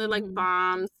 they sounded like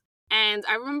bombs. And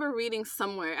I remember reading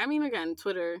somewhere, I mean, again,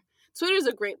 Twitter's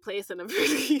a great place and a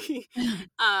really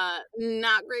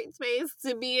not great space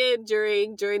to be in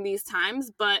during these times,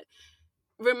 but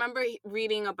remember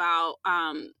reading about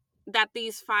that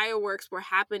these fireworks were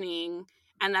happening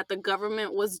and that the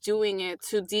government was doing it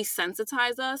to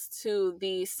desensitize us to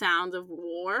the sound of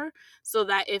war, so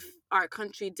that if our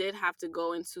country did have to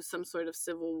go into some sort of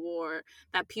civil war,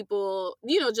 that people,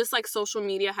 just like social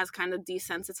media has kind of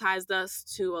desensitized us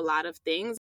to a lot of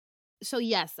things. So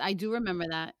yes, I do remember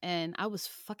that. And I was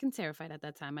fucking terrified at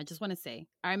that time. I just want to say,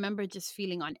 I remember just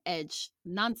feeling on edge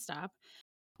nonstop.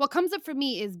 What comes up for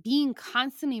me is being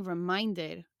constantly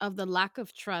reminded of the lack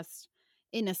of trust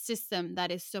in a system that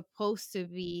is supposed to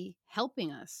be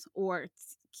helping us or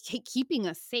keeping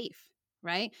us safe,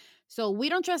 right? So we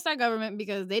don't trust our government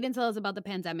because they didn't tell us about the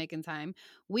pandemic in time.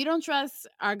 We don't trust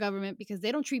our government because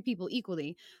they don't treat people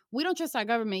equally. We don't trust our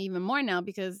government even more now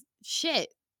because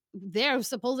shit, they're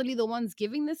supposedly the ones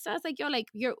giving this to us. Like, like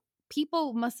your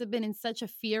people must have been in such a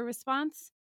fear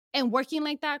response, and working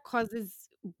like that causes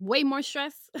way more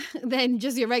stress than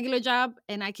just your regular job.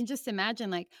 And I can just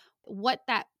imagine like what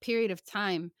that period of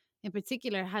time in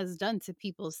particular has done to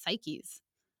people's psyches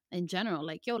in general.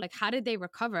 Like, like how did they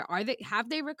recover? Have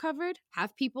they recovered?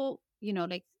 Have people,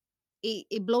 like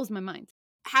it blows my mind.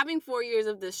 Having 4 years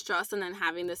of distrust and then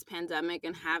having this pandemic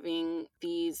and having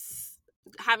these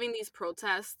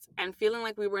protests and feeling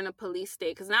like we were in a police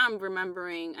state. Because now I'm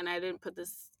remembering, and I didn't put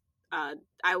this, I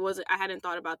hadn't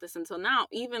thought about this until now,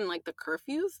 even like the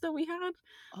curfews that we had.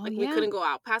 We couldn't go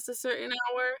out past a certain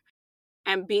hour,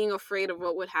 and being afraid of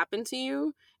what would happen to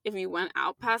you if you went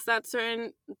out past that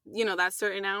certain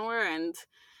hour. And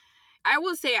I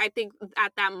will say, I think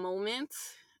at that moment,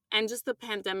 and just the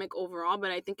pandemic overall,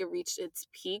 but I think it reached its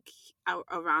peak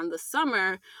around the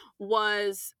summer,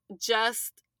 was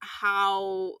just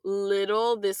how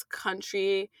little this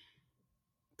country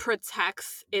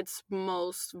protects its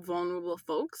most vulnerable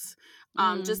folks.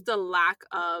 Just the lack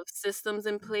of systems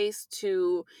in place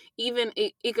to even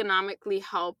economically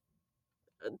help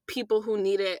people who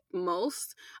need it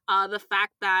most. The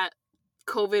fact that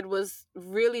COVID was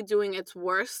really doing its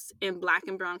worst in Black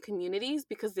and Brown communities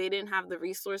because they didn't have the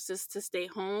resources to stay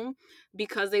home,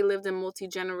 because they lived in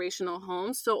multi-generational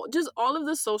homes. So just all of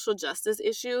the social justice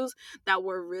issues that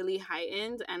were really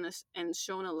heightened and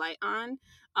shown a light on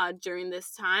during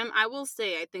this time. I will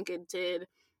say I think it did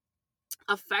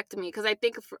affect me, because I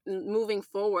think moving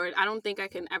forward, I don't think I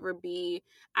can ever be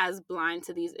as blind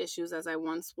to these issues as I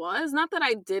once was. Not that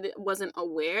I wasn't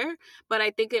aware, but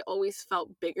I think it always felt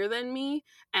bigger than me.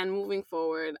 And moving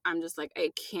forward, I'm just like,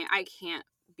 I can't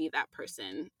be that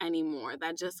person anymore,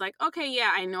 that just like, okay,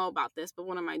 yeah, I know about this, but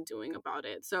what am I doing about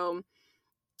it? So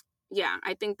yeah,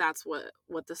 I think that's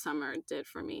what the summer did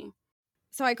for me.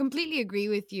 So I completely agree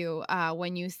with you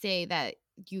when you say that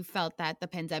you felt that the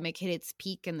pandemic hit its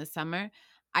peak in the summer.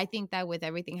 I think that with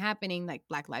everything happening, like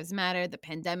Black Lives Matter, the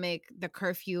pandemic, the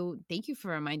curfew, thank you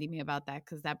for reminding me about that,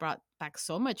 because that brought back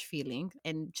so much feeling,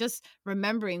 and just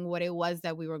remembering what it was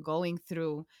that we were going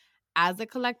through as a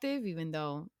collective, even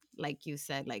though, like you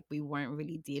said, like we weren't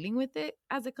really dealing with it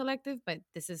as a collective, but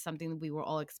this is something that we were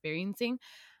all experiencing.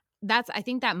 I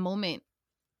think that moment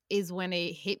is when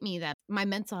it hit me that my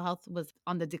mental health was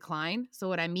on the decline. So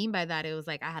what I mean by that, it was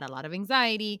like I had a lot of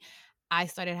anxiety. I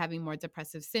started having more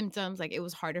depressive symptoms. Like it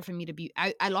was harder for me to be,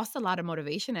 I lost a lot of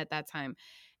motivation at that time.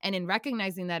 And in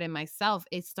recognizing that in myself,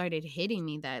 it started hitting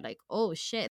me that like, oh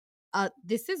shit,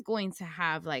 this is going to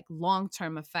have like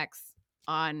long-term effects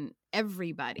on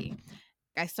everybody.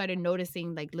 I started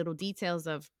noticing like little details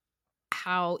of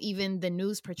how even the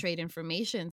news portrayed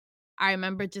information. I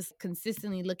remember just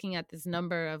consistently looking at this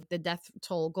number of the death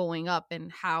toll going up,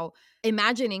 and how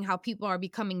imagining how people are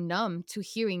becoming numb to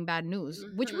hearing bad news,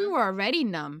 which we Hmm. were already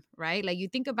numb, right? Like you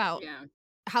think about Yeah.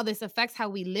 how this affects how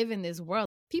we live in this world.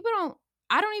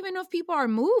 I don't even know if people are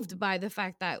moved by the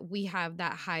fact that we have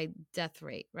that high death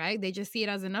rate, right? They just see it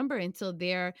as a number until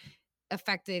they're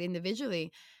affected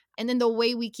individually. And then the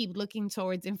way we keep looking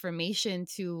towards information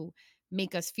to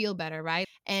make us feel better, right?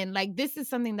 And like this is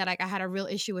something that like I had a real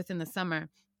issue with in the summer,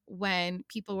 when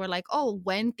people were like, "Oh,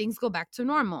 when things go back to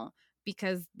normal,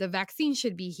 because the vaccine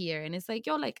should be here." And it's like,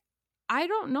 "Yo, like I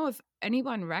don't know if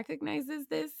anyone recognizes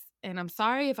this, and I'm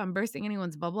sorry if I'm bursting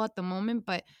anyone's bubble at the moment,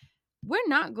 but we're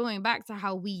not going back to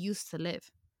how we used to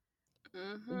live.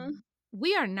 Hmm.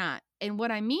 We are not." And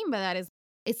what I mean by that is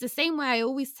it's the same way I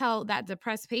always tell that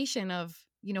depressed patient of,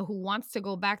 who wants to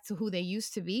go back to who they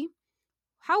used to be.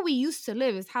 How we used to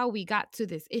live is how we got to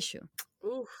this issue.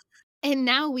 Oof. And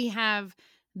now we have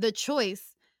the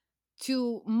choice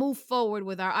to move forward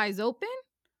with our eyes open,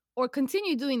 or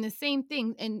continue doing the same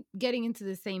thing and getting into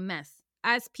the same mess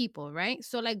as people, right?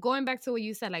 So, like, going back to what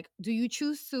you said, like, do you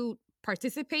choose to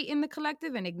participate in the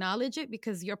collective and acknowledge it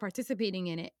because you're participating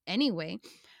in it anyway?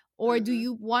 Or do Hmm.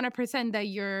 you want to pretend that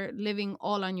you're living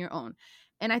all on your own?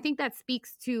 And I think that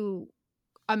speaks to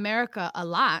America a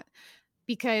lot,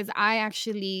 because I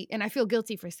actually, and I feel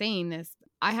guilty for saying this,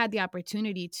 I had the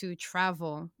opportunity to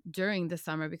travel during the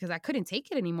summer because I couldn't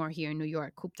take it anymore here in New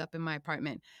York, cooped up in my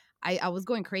apartment. I was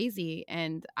going crazy,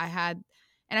 and I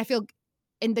feel,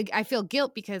 I feel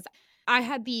guilt because I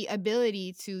had the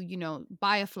ability to,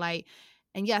 buy a flight.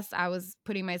 And yes, I was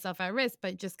putting myself at risk,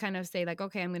 but just kind of say, like,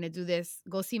 okay, I'm going to do this,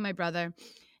 go see my brother.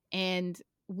 And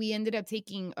we ended up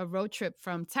taking a road trip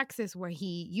from Texas, where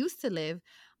he used to live,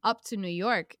 up to New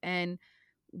York. And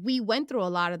we went through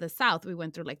a lot of the South. We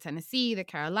went through like Tennessee, the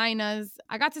Carolinas.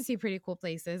 I got to see pretty cool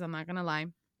places, I'm not going to lie.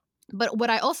 But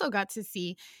what I also got to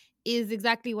see is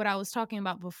exactly what I was talking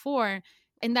about before.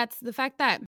 And that's the fact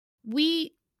that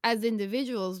we, as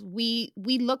individuals, we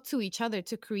look to each other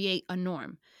to create a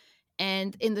norm.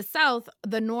 And in the South,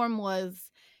 the norm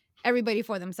was everybody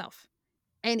for themselves.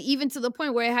 And even to the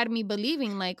point where it had me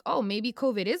believing, like, oh, maybe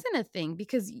COVID isn't a thing,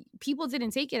 because people didn't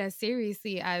take it as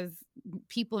seriously as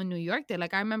people in New York did.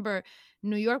 Like, I remember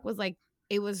New York was like,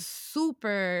 it was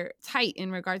super tight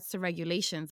in regards to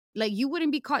regulations. Like, you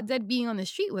wouldn't be caught dead being on the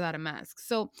street without a mask.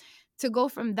 So to go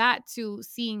from that to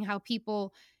seeing how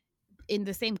people in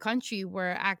the same country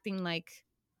were acting like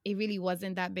it really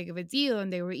wasn't that big of a deal,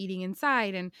 and they were eating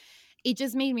inside, and it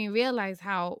just made me realize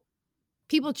how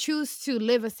people choose to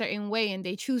live a certain way, and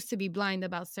they choose to be blind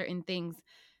about certain things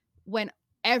when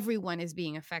everyone is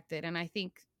being affected. And I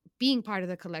think being part of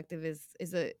the collective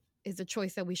is a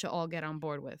choice that we should all get on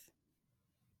board with.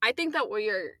 I think that what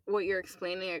you're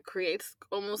explaining, it creates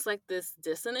almost like this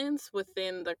dissonance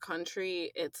within the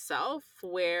country itself,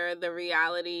 where the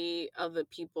reality of the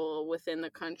people within the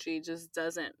country just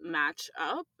doesn't match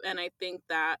up. And I think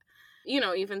that,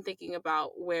 even thinking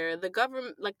about where the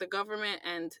government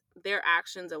and their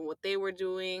actions and what they were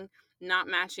doing not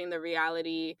matching the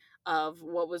reality of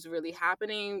what was really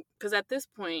happening, because at this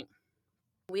point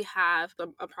we have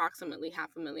approximately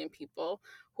 500,000 people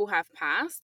who have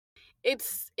passed.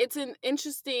 It's an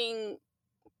interesting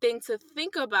thing to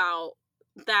think about,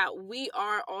 that we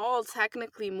are all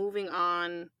technically moving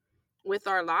on with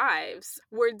our lives.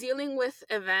 We're dealing with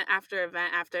event after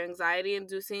event after anxiety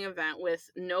inducing event with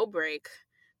no break,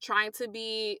 trying to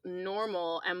be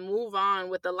normal and move on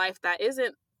with the life that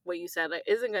isn't what you said, like,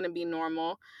 isn't going to be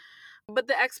normal. But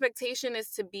the expectation is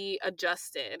to be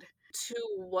adjusted to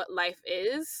what life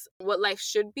is, what life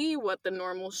should be, what the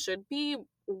normal should be,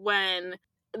 when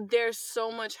there's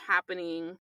so much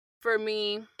happening. For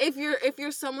me, if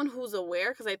you're someone who's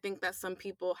aware, because I think that some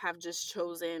people have just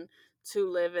chosen to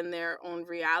live in their own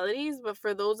realities, but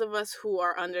for those of us who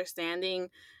are understanding,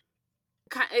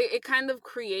 it kind of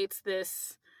creates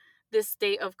this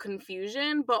state of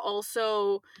confusion, but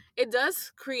also it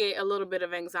does create a little bit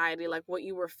of anxiety, like what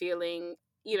you were feeling,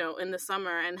 in the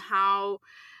summer, and how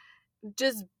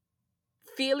just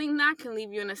feeling that can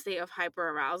leave you in a state of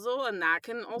hyperarousal, and that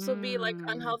can also be like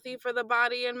unhealthy for the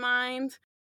body and mind.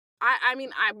 I mean,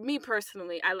 me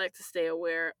personally, I like to stay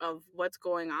aware of what's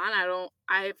going on.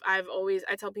 I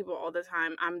tell people all the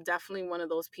time, I'm definitely one of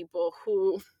those people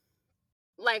who,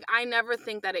 like, I never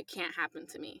think that it can't happen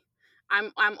to me.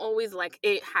 I'm always like,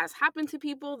 it has happened to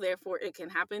people, therefore it can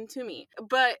happen to me.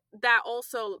 But that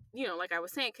also, like I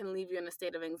was saying, can leave you in a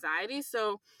state of anxiety.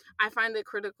 So I find it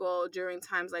critical during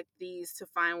times like these to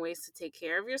find ways to take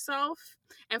care of yourself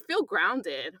and feel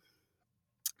grounded.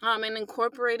 And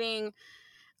incorporating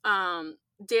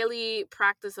daily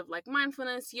practice of like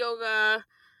mindfulness, yoga,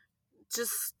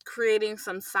 just creating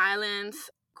some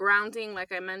silence, grounding,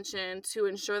 like I mentioned, to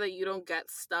ensure that you don't get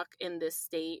stuck in this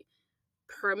state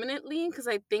permanently. Because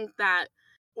I think that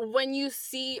when you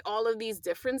see all of these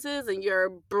differences and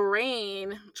your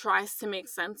brain tries to make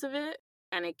sense of it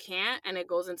and it can't, and it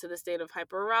goes into the state of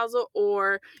hyperarousal,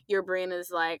 or your brain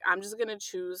is like, I'm just going to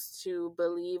choose to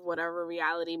believe whatever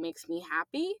reality makes me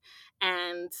happy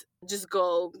and just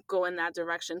go in that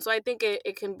direction. So I think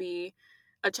it can be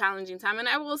a challenging time. And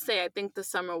I will say, I think the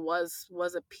summer was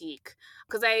a peak,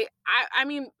 because I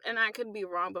mean, and I could be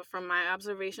wrong, but from my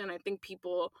observation, I think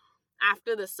people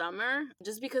after the summer,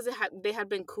 just because they had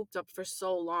been cooped up for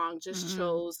so long, just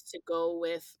chose to go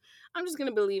with, I'm just going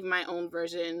to believe my own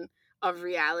version of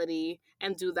reality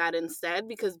and do that instead,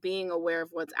 because being aware of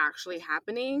what's actually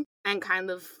happening and kind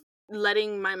of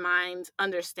letting my mind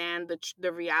understand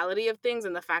the reality of things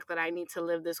and the fact that I need to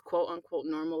live this quote unquote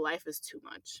normal life is too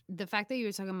much. The fact that you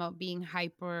were talking about being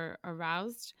hyper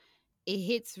aroused, it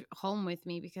hits home with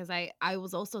me, because I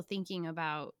was also thinking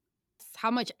about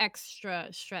how much extra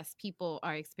stress people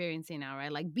are experiencing now,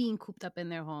 right? Like being cooped up in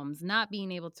their homes, not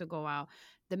being able to go out,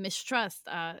 the mistrust,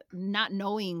 not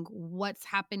knowing what's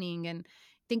happening. And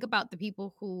think about the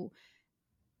people who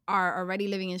are already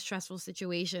living in stressful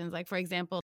situations. Like, for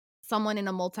example, someone in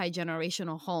a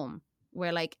multi-generational home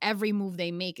where like every move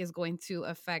they make is going to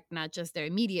affect not just their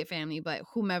immediate family, but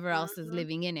whomever else is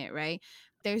living in it, right?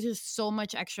 There's just so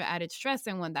much extra added stress.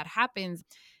 And when that happens,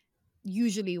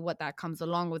 usually what that comes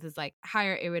along with is like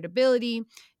higher irritability.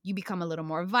 You become a little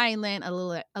more violent, a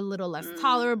little less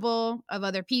tolerable of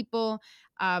other people.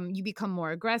 You become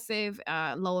more aggressive.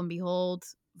 Lo and behold,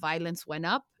 violence went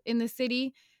up in the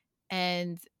city.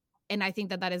 And I think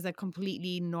that is a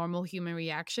completely normal human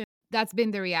reaction. That's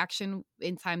been the reaction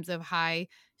in times of high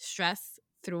stress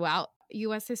throughout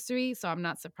US history. So I'm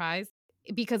not surprised,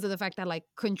 because of the fact that like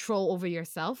control over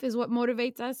yourself is what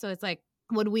motivates us. So it's like,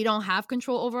 when we don't have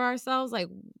control over ourselves, like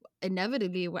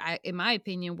inevitably, in my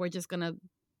opinion, we're just going to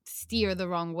steer the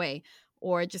wrong way,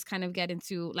 or just kind of get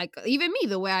into, like, even me,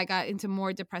 the way I got into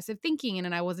more depressive thinking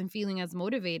and I wasn't feeling as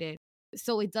motivated.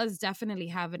 So it does definitely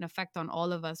have an effect on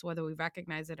all of us, whether we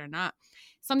recognize it or not.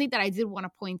 Something that I did want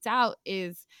to point out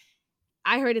is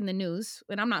I heard in the news,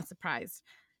 and I'm not surprised,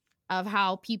 of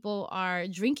how people are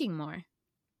drinking more.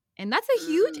 And that's a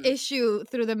huge issue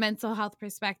through the mental health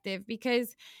perspective,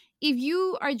 because if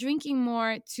you are drinking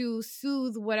more to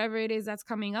soothe whatever it is that's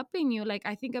coming up in you, like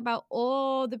I think about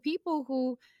all the people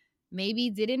who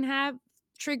maybe didn't have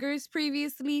triggers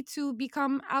previously to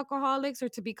become alcoholics or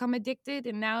to become addicted.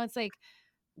 And now it's like,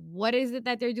 what is it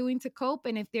that they're doing to cope?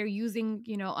 And if they're using,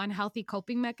 unhealthy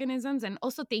coping mechanisms, and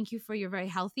also thank you for your very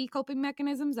healthy coping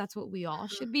mechanisms. That's what we all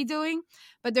should be doing.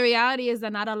 But the reality is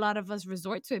that not a lot of us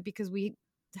resort to it because we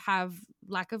have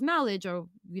lack of knowledge, or,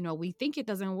 we think it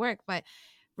doesn't work. But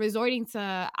resorting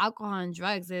to alcohol and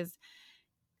drugs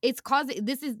it's causing,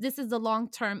 this is the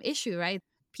long-term issue, right?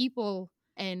 People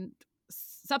and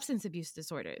substance abuse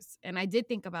disorders. And I did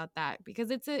think about that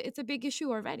because it's a big issue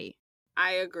already.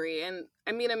 I agree. And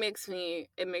I mean, it makes me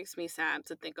sad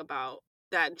to think about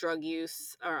that drug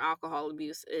use or alcohol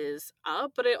abuse is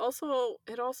up, but it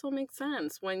also makes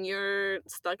sense when you're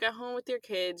stuck at home with your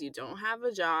kids, you don't have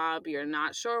a job, you're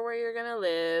not sure where you're gonna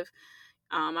live.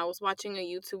 I was watching a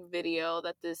YouTube video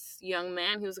that this young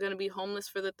man, he was going to be homeless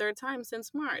for the third time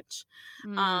since March.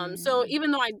 So Mm.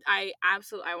 even though I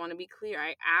want to be clear,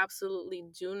 I absolutely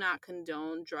do not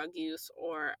condone drug use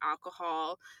or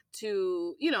alcohol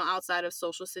to, outside of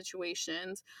social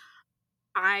situations.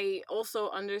 I also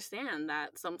understand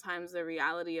that sometimes the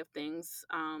reality of things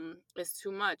is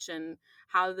too much, and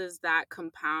how does that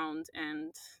compound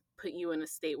and put you in a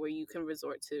state where you can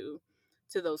resort to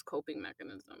those coping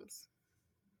mechanisms?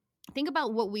 Think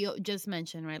about what we just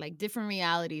mentioned, right? Like different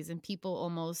realities and people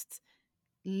almost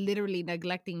literally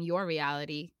neglecting your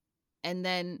reality, and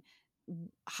then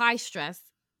high stress,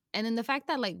 and then the fact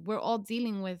that like we're all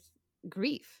dealing with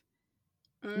grief,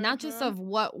 not just Mhm. of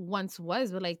what once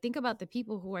was, but like think about the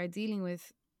people who are dealing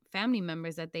with family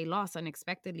members that they lost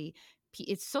unexpectedly.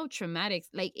 It's so traumatic.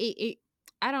 Like it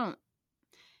I don't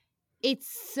it's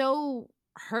so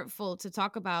hurtful to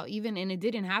talk about, even, and it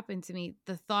didn't happen to me,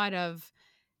 the thought of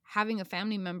having a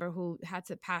family member who had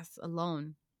to pass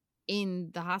alone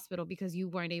in the hospital because you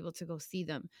weren't able to go see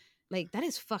them. Like that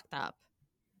is fucked up.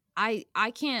 I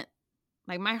can't,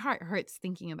 like, my heart hurts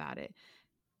thinking about it.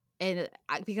 And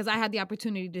because I had the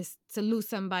opportunity to lose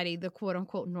somebody the quote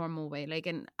unquote normal way, like,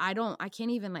 and I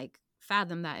can't even like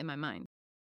fathom that in my mind.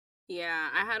 Yeah,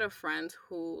 I had a friend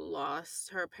who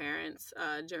lost her parents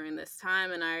during this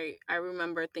time, and I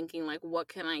remember thinking like, what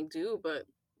can I do? But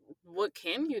what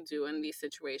can you do in these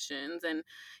situations? And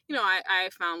I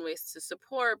found ways to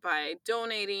support by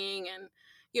donating and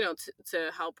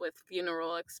to help with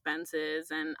funeral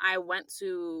expenses. And I went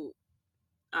to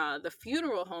the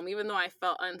funeral home, even though I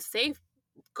felt unsafe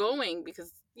going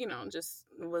because just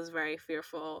was very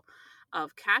fearful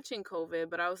of catching COVID.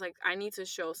 But I was like, I need to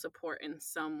show support in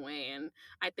some way. And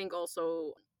I think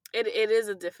also it is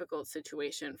a difficult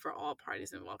situation for all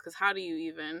parties involved, because how do you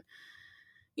even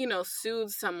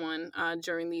soothe someone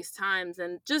during these times?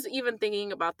 And just even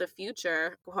thinking about the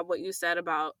future, what you said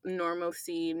about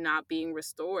normalcy not being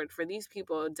restored for these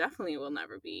people, it definitely will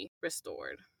never be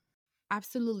restored.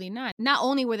 Absolutely not. Not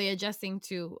only were they adjusting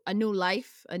to a new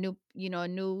life, a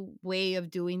new way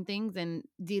of doing things and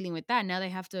dealing with that, now they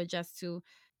have to adjust to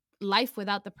life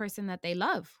without the person that they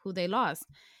love, who they lost.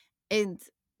 And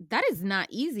that is not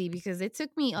easy because it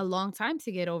took me a long time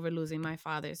to get over losing my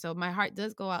father. So my heart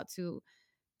does go out to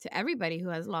everybody who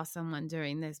has lost someone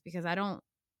during this, because I don't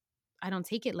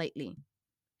take it lightly,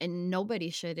 and nobody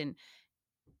should. And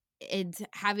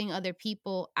having other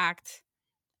people act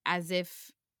as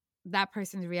if that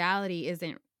person's reality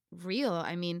isn't real.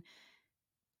 I mean,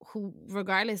 who,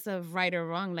 regardless of right or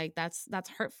wrong, like that's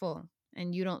hurtful.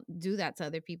 And you don't do that to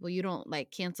other people. You don't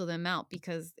like cancel them out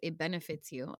because it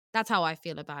benefits you. That's how I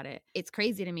feel about it. It's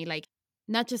crazy to me. Like,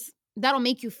 not just that'll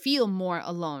make you feel more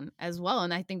alone as well.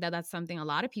 And I think that that's something a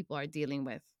lot of people are dealing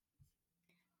with.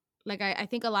 Like, I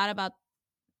think a lot about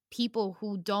people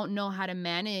who don't know how to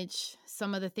manage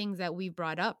some of the things that we've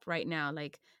brought up right now,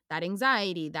 like that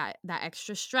anxiety, that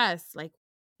extra stress, like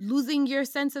losing your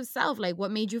sense of self, like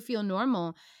what made you feel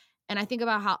normal. And I think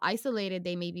about how isolated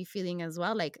they may be feeling as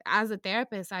well. Like, as a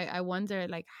therapist, I wonder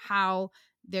like how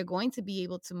they're going to be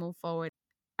able to move forward.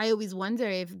 I always wonder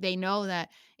if they know that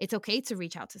it's okay to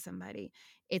reach out to somebody.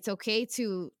 It's okay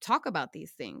to talk about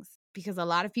these things, because a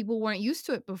lot of people weren't used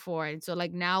to it before. And so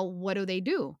like now what do they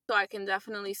do? So I can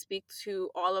definitely speak to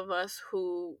all of us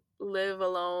who live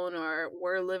alone or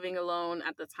were living alone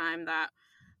at the time that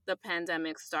the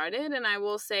pandemic started. And I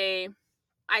will say,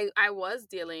 I was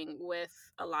dealing with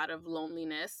a lot of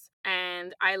loneliness,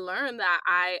 and I learned that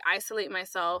I isolate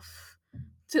myself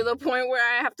to the point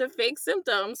where I have to fake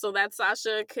symptoms so that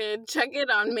Sasha could check in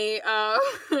on me.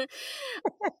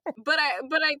 But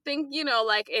I think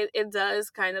like it does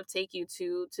kind of take you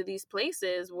to these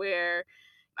places where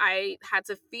I had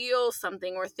to feel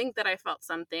something or think that I felt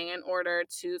something in order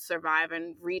to survive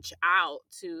and reach out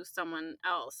to someone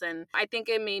else. And I think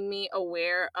it made me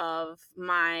aware of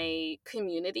my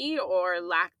community or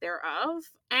lack thereof.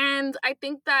 And I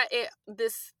think that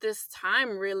this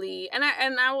time really, and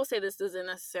I will say, this doesn't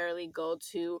necessarily go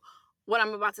to what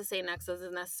I'm about to say next,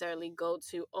 doesn't necessarily go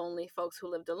to only folks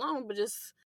who lived alone, but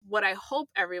just what I hope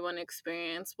everyone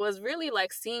experienced was really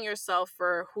like seeing yourself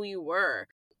for who you were.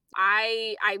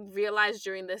 I realized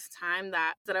during this time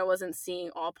that I wasn't seeing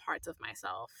all parts of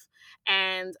myself.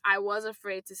 And I was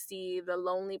afraid to see the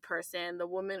lonely person, the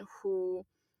woman who,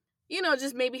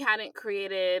 just maybe hadn't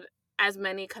created as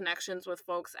many connections with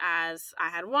folks as I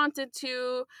had wanted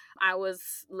to. I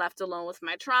was left alone with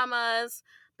my traumas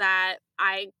that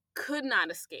I could not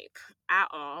escape at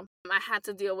all. I had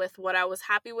to deal with what I was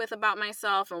happy with about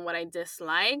myself and what I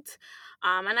disliked.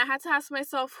 And I had to ask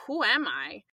myself, who am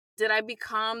I? Did I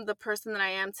become the person that I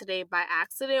am today by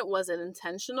accident? Was it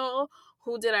intentional?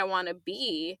 Who did I want to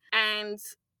be? And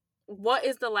what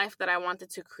is the life that I wanted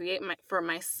to create for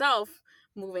myself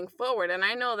moving forward? And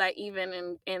I know that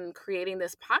even in creating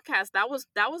this podcast, that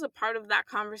was a part of that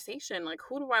conversation. Like,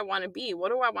 who do I want to be? What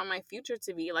do I want my future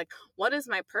to be? Like, what is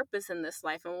my purpose in this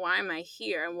life, and why am I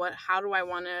here? And how do I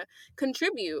want to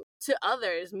contribute to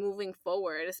others moving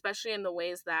forward, especially in the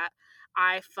ways that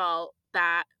I felt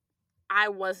that I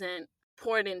wasn't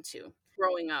poured into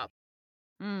growing up.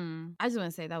 I just want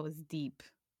to say that was deep,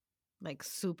 like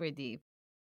super deep.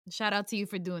 Shout out to you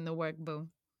for doing the work, boo.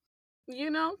 You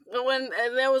know, when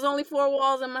there was only 4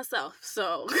 walls and myself,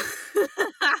 so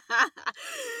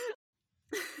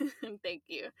thank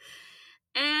you.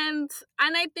 And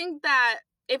I think that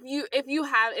if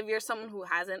you're someone who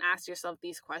hasn't asked yourself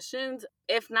these questions,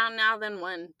 if not now, then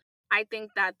when? I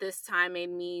think that this time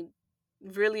made me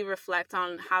really reflect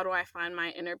on how do I find my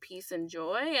inner peace and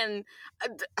joy. And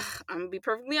I'm gonna be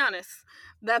perfectly honest,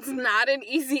 that's not an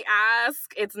easy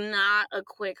ask. It's not a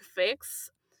quick fix,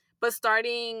 but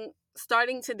starting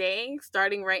today,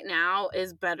 starting right now,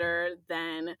 is better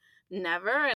than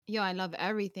never. Yo, I love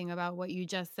everything about what you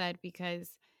just said, because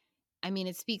I mean,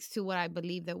 it speaks to what I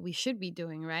believe that we should be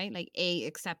doing, right? Like, A,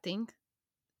 accepting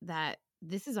that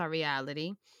this is our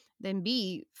reality, then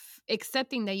B,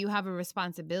 accepting that you have a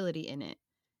responsibility in it.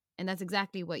 And that's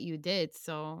exactly what you did.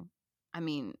 So, I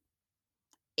mean,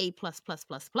 A plus plus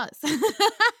plus plus.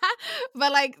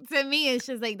 But like, to me, it's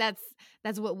just like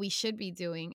that's what we should be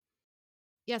doing.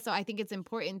 Yeah, so I think it's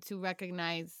important to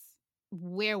recognize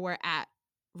where we're at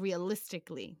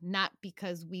realistically, not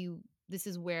because this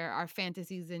is where our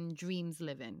fantasies and dreams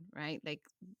live in, right? Like,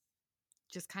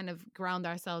 just kind of ground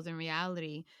ourselves in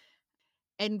reality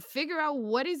and figure out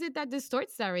what is it that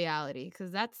distorts that reality,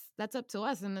 because that's up to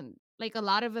us. And then, like, a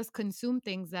lot of us consume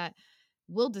things that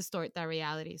will distort that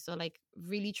reality. So like,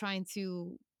 really trying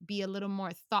to be a little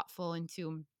more thoughtful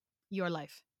into your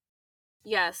life.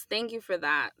 Yes, thank you for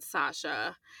that,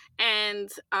 Sasha. And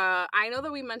I know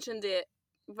that we mentioned it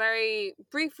very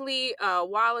briefly a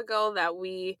while ago that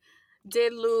we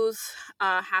did lose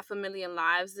 500,000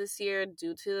 lives this year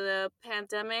due to the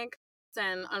pandemic.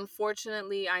 And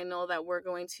unfortunately, I know that we're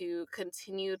going to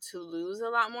continue to lose a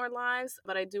lot more lives,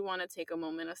 but I do want to take a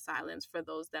moment of silence for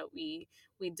those that we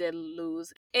did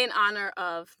lose in honor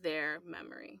of their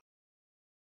memory.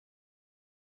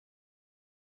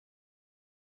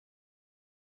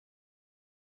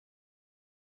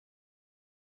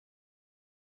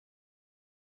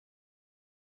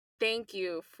 Thank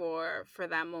you for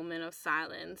that moment of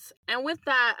silence. And with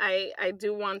that, I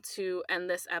do want to end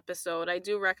this episode. I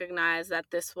do recognize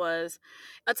that this was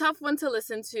a tough one to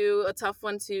listen to, a tough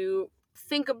one to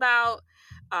think about,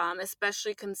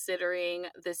 especially considering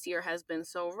this year has been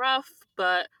so rough.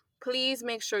 But please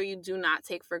make sure you do not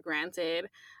take for granted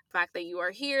the fact that you are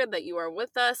here, that you are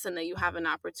with us, and that you have an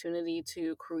opportunity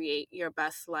to create your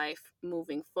best life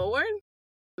moving forward.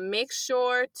 Make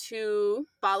sure to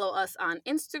follow us on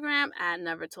Instagram at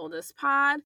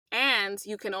NeverToldUsPod. And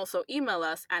you can also email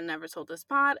us at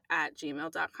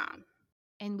nevertolduspod@gmail.com.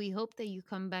 And we hope that you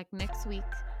come back next week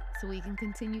so we can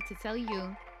continue to tell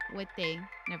you what they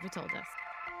never told us.